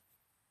joy.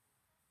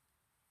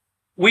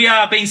 We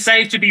are being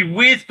saved to be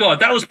with God.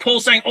 That was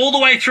Paul saying all the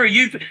way through.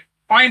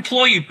 I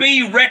implore you,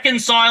 be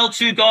reconciled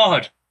to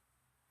God.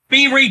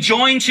 Be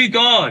rejoined to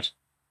God.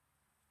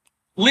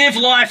 Live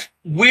life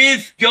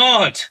with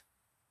God.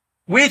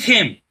 With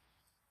him.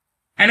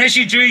 And as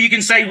you do, you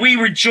can say, we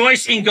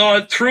rejoice in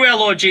God through our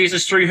Lord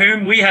Jesus, through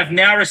whom we have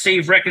now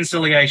received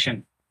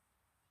reconciliation.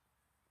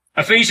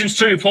 Ephesians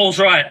 2, Paul's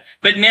right.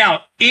 But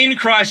now, in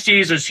Christ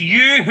Jesus,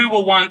 you who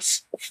were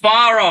once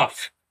far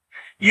off,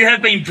 you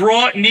have been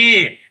brought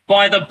near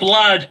by the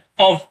blood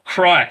of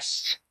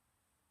Christ.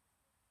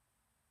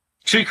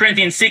 2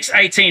 Corinthians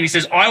 6:18, he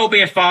says, I will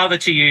be a father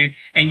to you,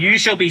 and you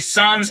shall be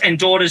sons and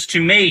daughters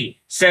to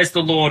me, says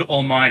the Lord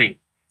Almighty.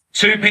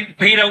 2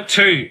 Peter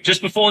 2,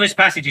 just before this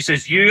passage, he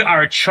says, you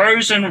are a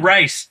chosen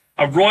race,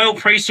 a royal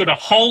priesthood, a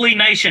holy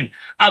nation,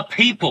 a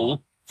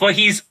people for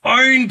his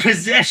own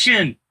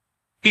possession,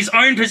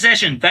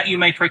 that you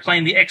may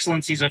proclaim the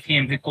excellencies of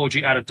him who called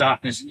you out of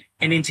darkness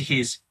and into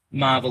his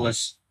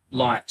marvelous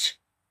light.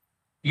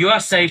 You are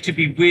saved to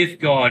be with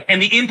God.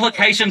 And the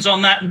implications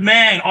on that,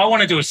 man, I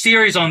want to do a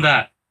series on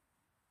that.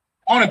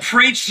 I want to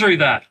preach through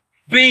that.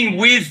 Being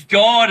with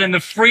God and the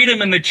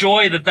freedom and the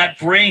joy that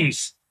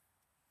brings.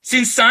 It's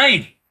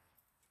insane.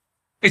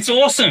 It's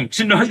awesome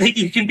to know that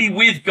you can be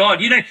with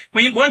God.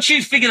 Once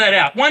you figure that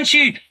out, once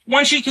you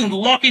can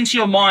lock into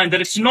your mind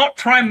that it's not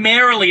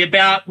primarily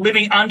about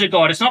living under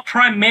God. It's not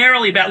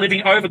primarily about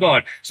living over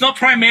God. It's not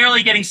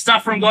primarily getting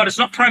stuff from God. It's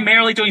not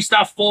primarily doing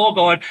stuff for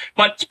God,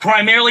 but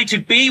primarily to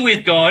be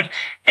with God.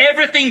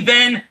 Everything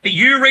then that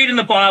you read in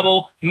the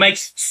Bible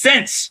makes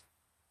sense.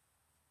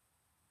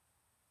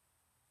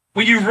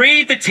 When you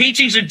read the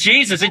teachings of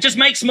Jesus, it just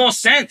makes more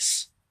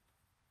sense.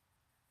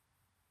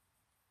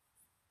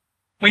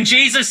 When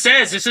Jesus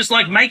says, it's just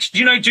like,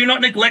 do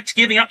not neglect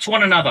giving up to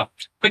one another,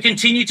 but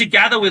continue to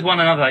gather with one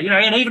another,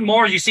 and even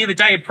more as you see the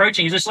day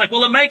approaching, it's just like,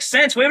 well, it makes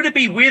sense. We're to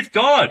be with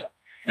God.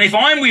 And if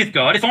I'm with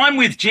God, if I'm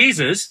with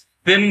Jesus,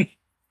 then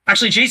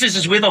actually Jesus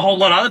is with a whole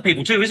lot of other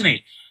people too, isn't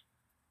he?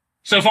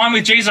 So if I'm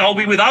with Jesus, I'll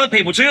be with other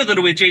people too that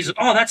are with Jesus.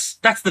 Oh,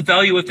 that's the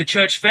value of the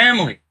church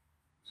family.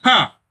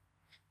 Huh.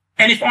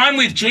 And if I'm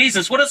with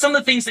Jesus, what are some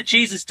of the things that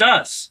Jesus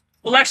does?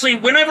 Well, actually,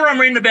 whenever I'm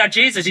reading about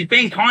Jesus, he's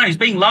being kind, he's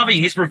being loving,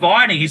 he's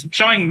providing, he's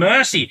showing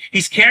mercy,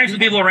 he's caring for the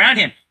people around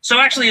him. So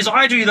actually, as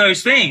I do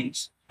those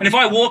things, and if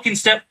I walk in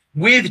step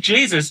with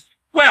Jesus,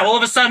 well, all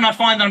of a sudden I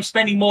find that I'm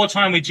spending more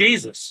time with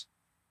Jesus.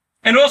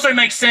 And it also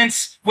makes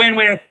sense when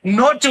we're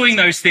not doing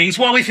those things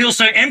while we feel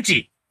so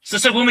empty.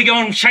 So when we go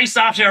and chase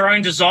after our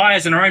own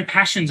desires and our own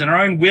passions and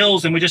our own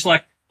wills, and we're just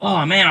like,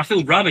 oh man, I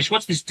feel rubbish.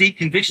 What's this deep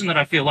conviction that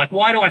I feel? Like,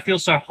 why do I feel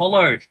so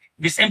hollow?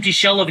 This empty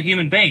shell of a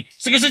human being.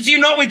 It's because it's you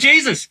not with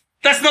Jesus.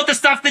 That's not the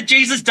stuff that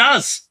Jesus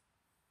does.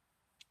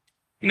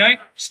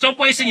 Stop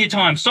wasting your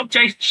time. Stop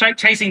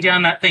chasing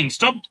down that thing.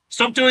 Stop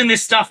doing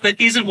this stuff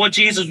that isn't what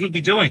Jesus would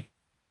be doing.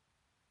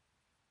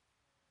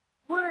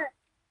 What?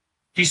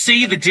 Do you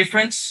see the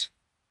difference?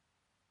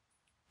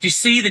 Do you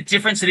see the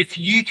difference that if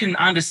you can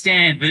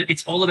understand that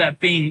it's all about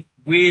being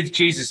with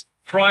Jesus,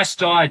 Christ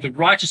died, the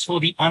righteous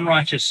for the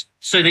unrighteous,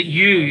 so that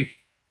you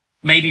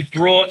may be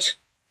brought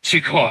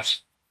to God.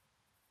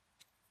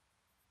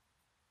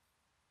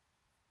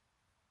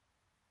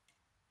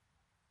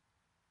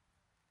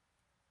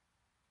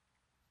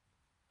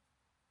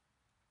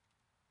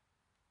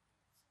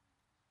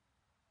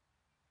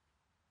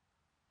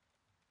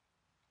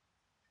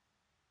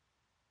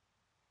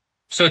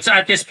 So it's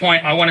at this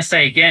point I want to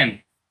say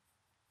again,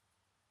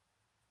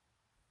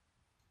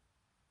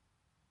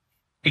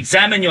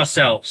 examine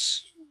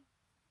yourselves,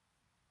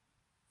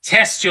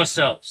 test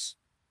yourselves,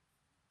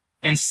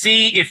 and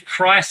see if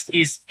Christ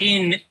is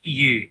in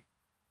you,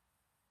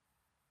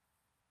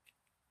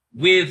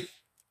 with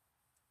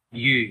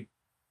you.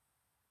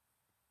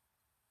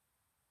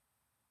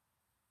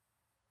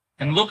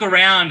 And look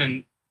around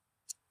and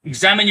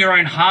Examine your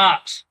own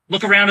heart.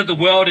 Look around at the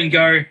world and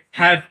go,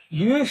 have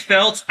you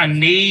felt a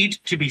need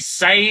to be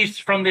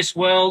saved from this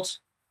world?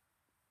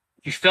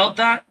 You felt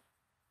that?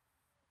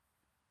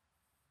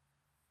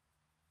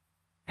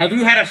 Have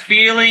you had a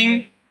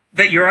feeling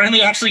that you're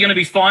only actually going to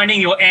be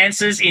finding your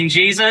answers in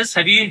Jesus?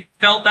 Have you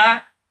felt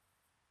that?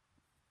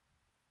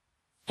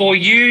 For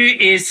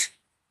you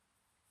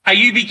are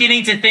you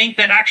beginning to think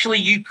that actually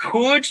you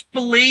could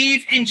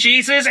believe in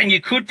Jesus and you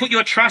could put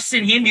your trust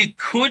in him? You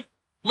could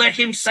let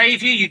him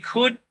save you. You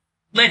could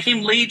let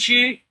him lead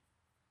you.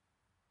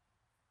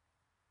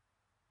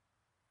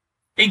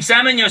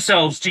 Examine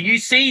yourselves. Do you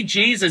see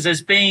Jesus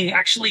as being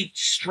actually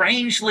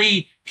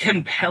strangely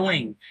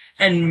compelling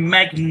and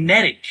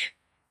magnetic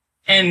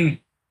and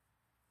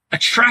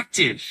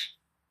attractive?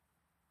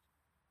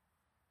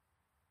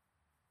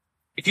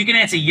 If you can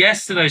answer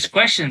yes to those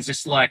questions,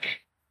 it's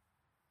like,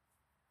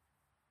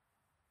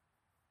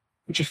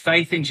 put your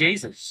faith in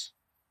Jesus.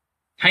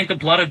 Paint the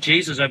blood of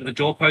Jesus over the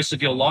doorposts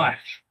of your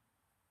life.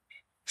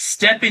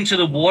 Step into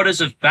the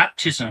waters of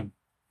baptism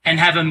and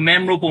have a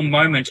memorable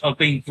moment of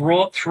being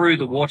brought through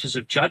the waters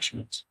of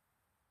judgment.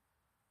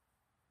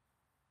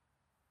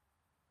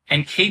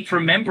 And keep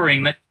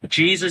remembering that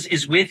Jesus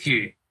is with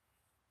you.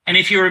 And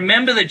if you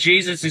remember that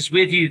Jesus is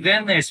with you,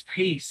 then there's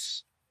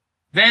peace.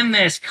 Then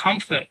there's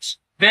comfort.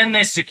 Then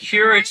there's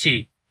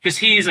security, because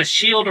he is a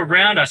shield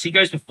around us. He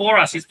goes before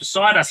us. He's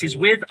beside us. He's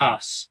with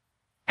us.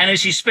 And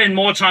as you spend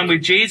more time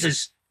with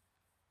Jesus,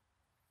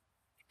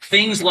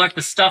 things like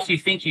the stuff you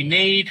think you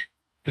need,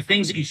 the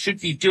things that you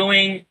should be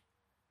doing,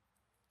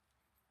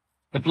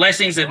 the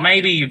blessings that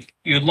maybe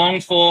you long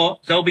for,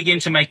 they'll begin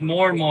to make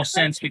more and more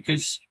sense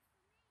because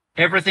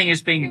everything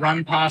is being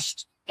run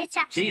past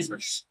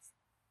Jesus.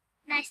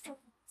 Nice to meet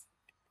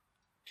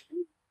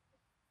you.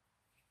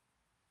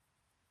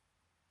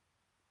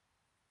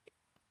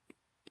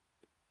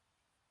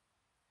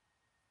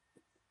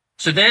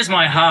 So there's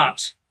my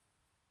heart.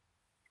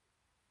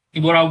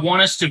 What I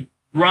want us to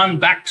run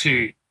back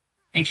to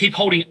and keep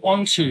holding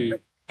on to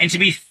and to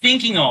be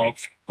thinking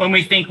of when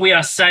we think we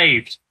are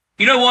saved.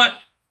 You know what?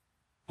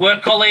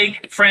 Work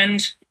colleague,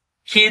 friend,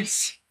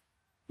 kids,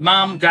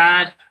 mum,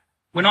 dad,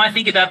 when I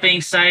think about being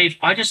saved,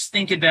 I just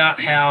think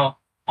about how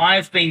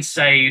I've been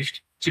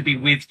saved to be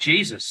with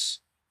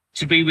Jesus,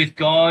 to be with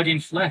God in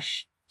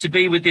flesh, to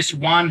be with this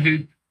one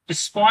who,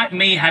 despite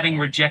me having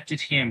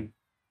rejected him,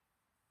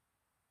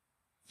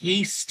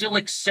 he still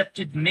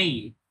accepted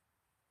me.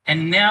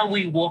 And now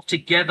we walk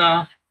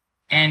together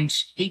and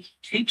he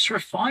keeps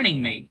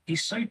refining me.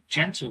 He's so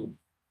gentle.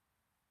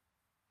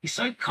 He's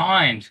so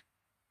kind.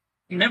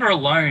 I'm never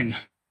alone.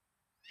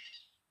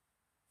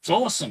 It's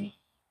awesome.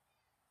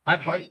 I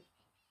hope.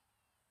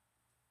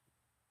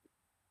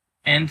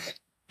 And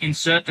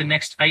insert the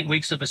next 8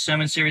 weeks of a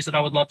sermon series that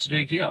I would love to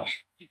do here.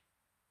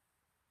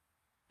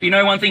 You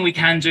know, one thing we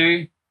can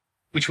do,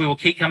 which we will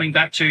keep coming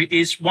back to,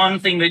 is one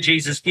thing that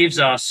Jesus gives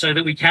us so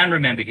that we can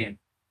remember him.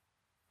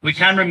 We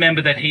can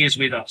remember that he is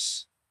with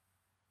us.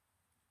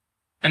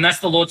 And that's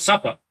the Lord's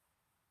Supper.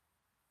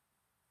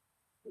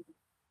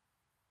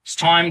 It's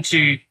time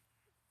to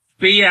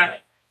be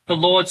at the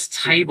Lord's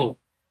table.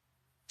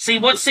 See,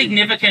 what's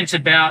significant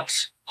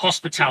about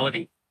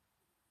hospitality?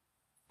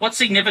 What's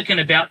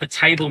significant about the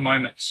table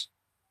moments?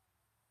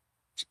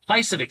 It's a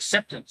place of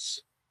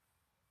acceptance.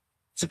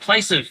 It's a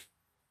place of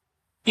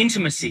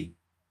intimacy.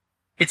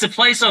 It's a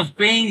place of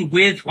being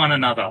with one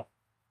another.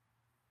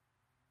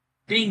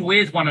 Being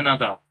with one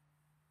another.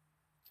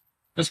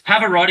 There's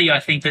Pavarotti, I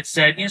think, that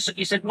said, he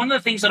said, one of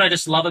the things that I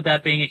just love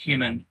about being a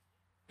human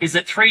is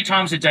that 3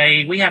 times a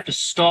day we have to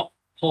stop,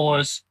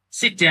 pause,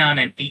 sit down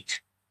and eat.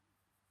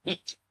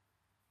 Eat.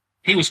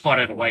 He was quite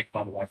overweight,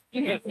 by the way.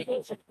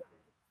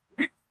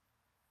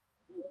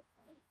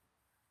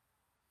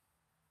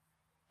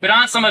 But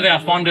aren't some of our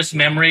fondest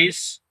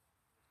memories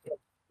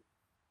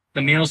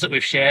the meals that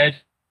we've shared?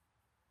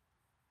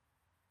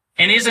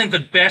 And isn't the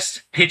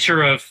best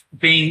picture of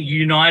being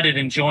united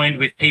and joined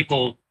with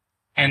people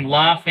and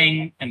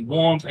laughing and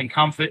warmth and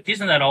comfort,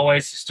 isn't that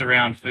always just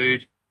around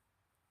food?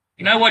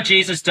 You know what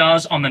Jesus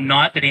does on the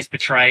night that he's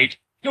betrayed?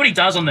 You know what he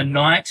does on the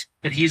night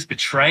that he is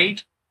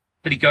betrayed?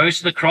 That he goes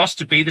to the cross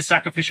to be the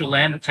sacrificial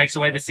lamb that takes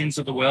away the sins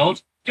of the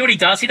world? You know what he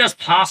does? He does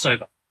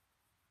Passover.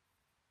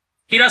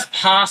 He does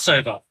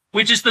Passover,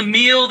 which is the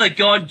meal that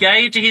God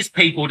gave to his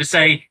people to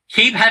say,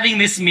 keep having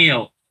this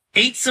meal.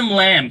 Eat some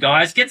lamb,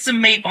 guys. Get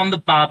some meat on the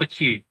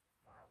barbecue.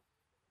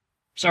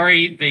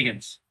 Sorry,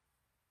 vegans.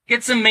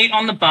 Get some meat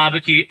on the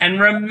barbecue and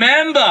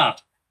remember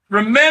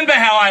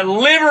how I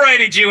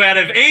liberated you out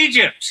of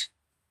Egypt.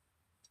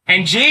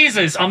 And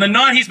Jesus, on the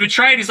night he's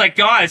betrayed, he's like,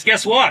 guys,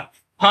 guess what?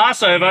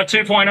 Passover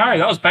 2.0.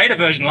 That was beta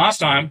version last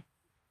time.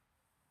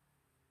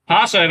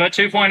 Passover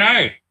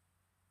 2.0.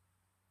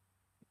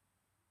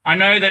 I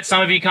know that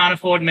some of you can't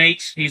afford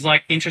meat. He's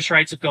like, interest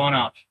rates have gone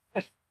up.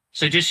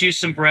 So just use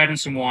some bread and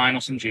some wine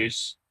or some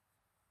juice.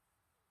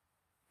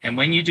 And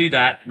when you do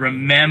that,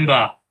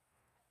 remember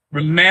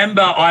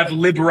I've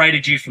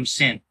liberated you from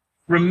sin.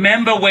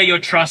 Remember where your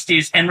trust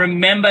is and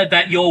remember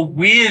that you're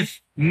with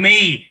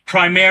me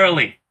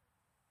primarily.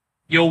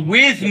 You're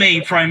with me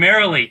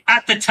primarily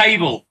at the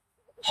table.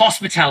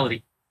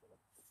 Hospitality.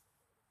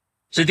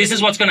 So this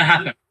is what's going to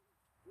happen.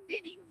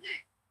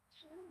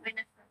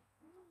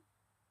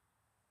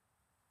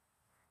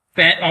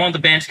 I want the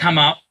band to come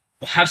up.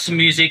 We'll have some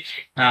music,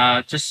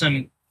 just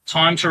some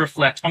time to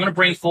reflect. I'm going to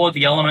bring forward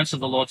the elements of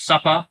the Lord's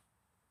Supper.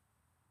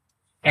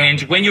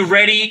 And when you're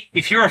ready,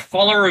 if you're a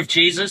follower of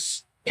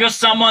Jesus, if you're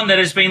someone that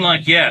has been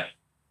like, yeah,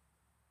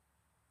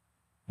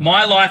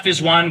 my life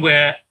is one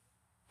where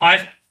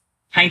I've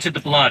painted the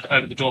blood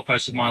over the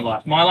doorpost of my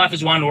life. My life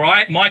is one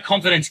where my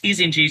confidence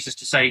is in Jesus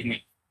to save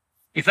me.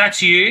 If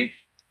that's you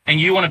and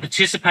you want to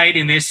participate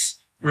in this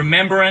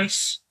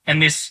remembrance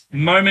and this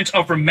moment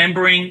of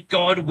remembering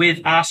God with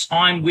us,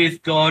 I'm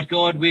with God,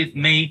 God with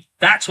me,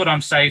 that's what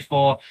I'm saved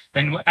for,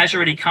 then as you're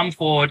ready, come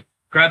forward,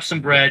 grab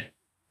some bread,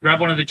 grab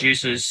one of the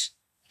juices,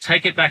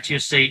 take it back to your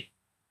seat,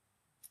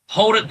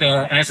 hold it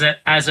there, and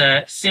as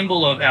a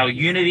symbol of our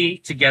unity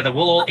together,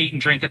 we'll all eat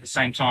and drink at the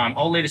same time.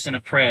 I'll lead us in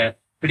a prayer.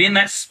 But in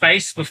that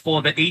space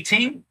before the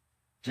eating,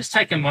 just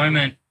take a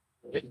moment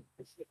to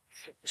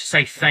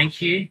say thank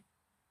you.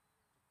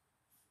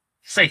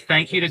 Say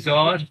thank you to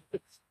God.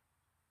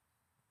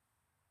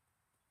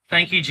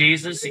 Thank you,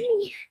 Jesus.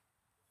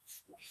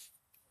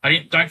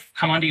 Don't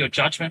come under your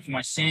judgment for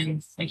my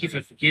sins. Thank you for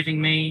forgiving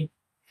me.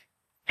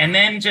 And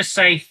then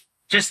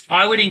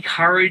I would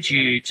encourage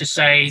you to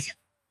say,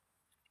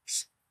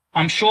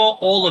 I'm sure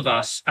all of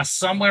us are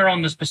somewhere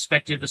on this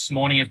perspective this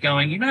morning of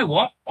going, you know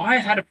what? I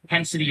had a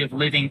propensity of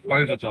living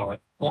over God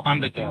or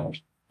under God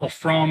or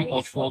from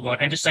or for God,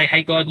 and just say,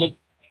 hey, God, look,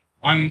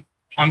 I'm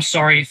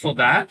sorry for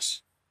that.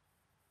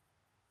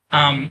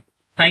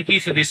 Thank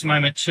you for this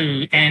moment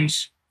too. And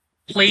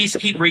please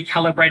keep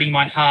recalibrating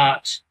my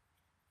heart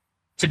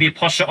to be a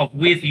posture of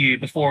with you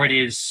before it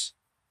is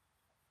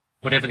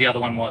whatever the other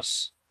one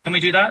was. Can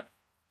we do that?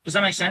 Does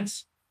that make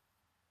sense?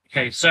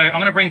 Okay, so I'm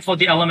going to bring forward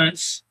the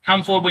elements.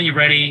 Come forward when you're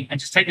ready and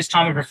just take this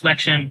time of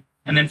reflection.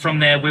 And then from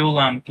there, we're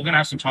going to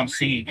have some time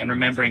singing and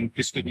remembering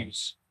this good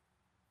news.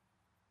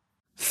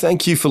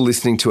 Thank you for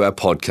listening to our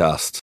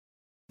podcast.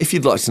 If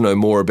you'd like to know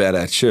more about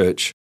our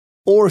church,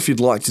 or if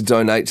you'd like to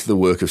donate to the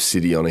work of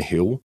City on a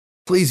Hill,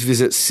 please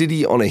visit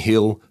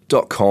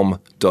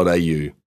cityonahill.com.au.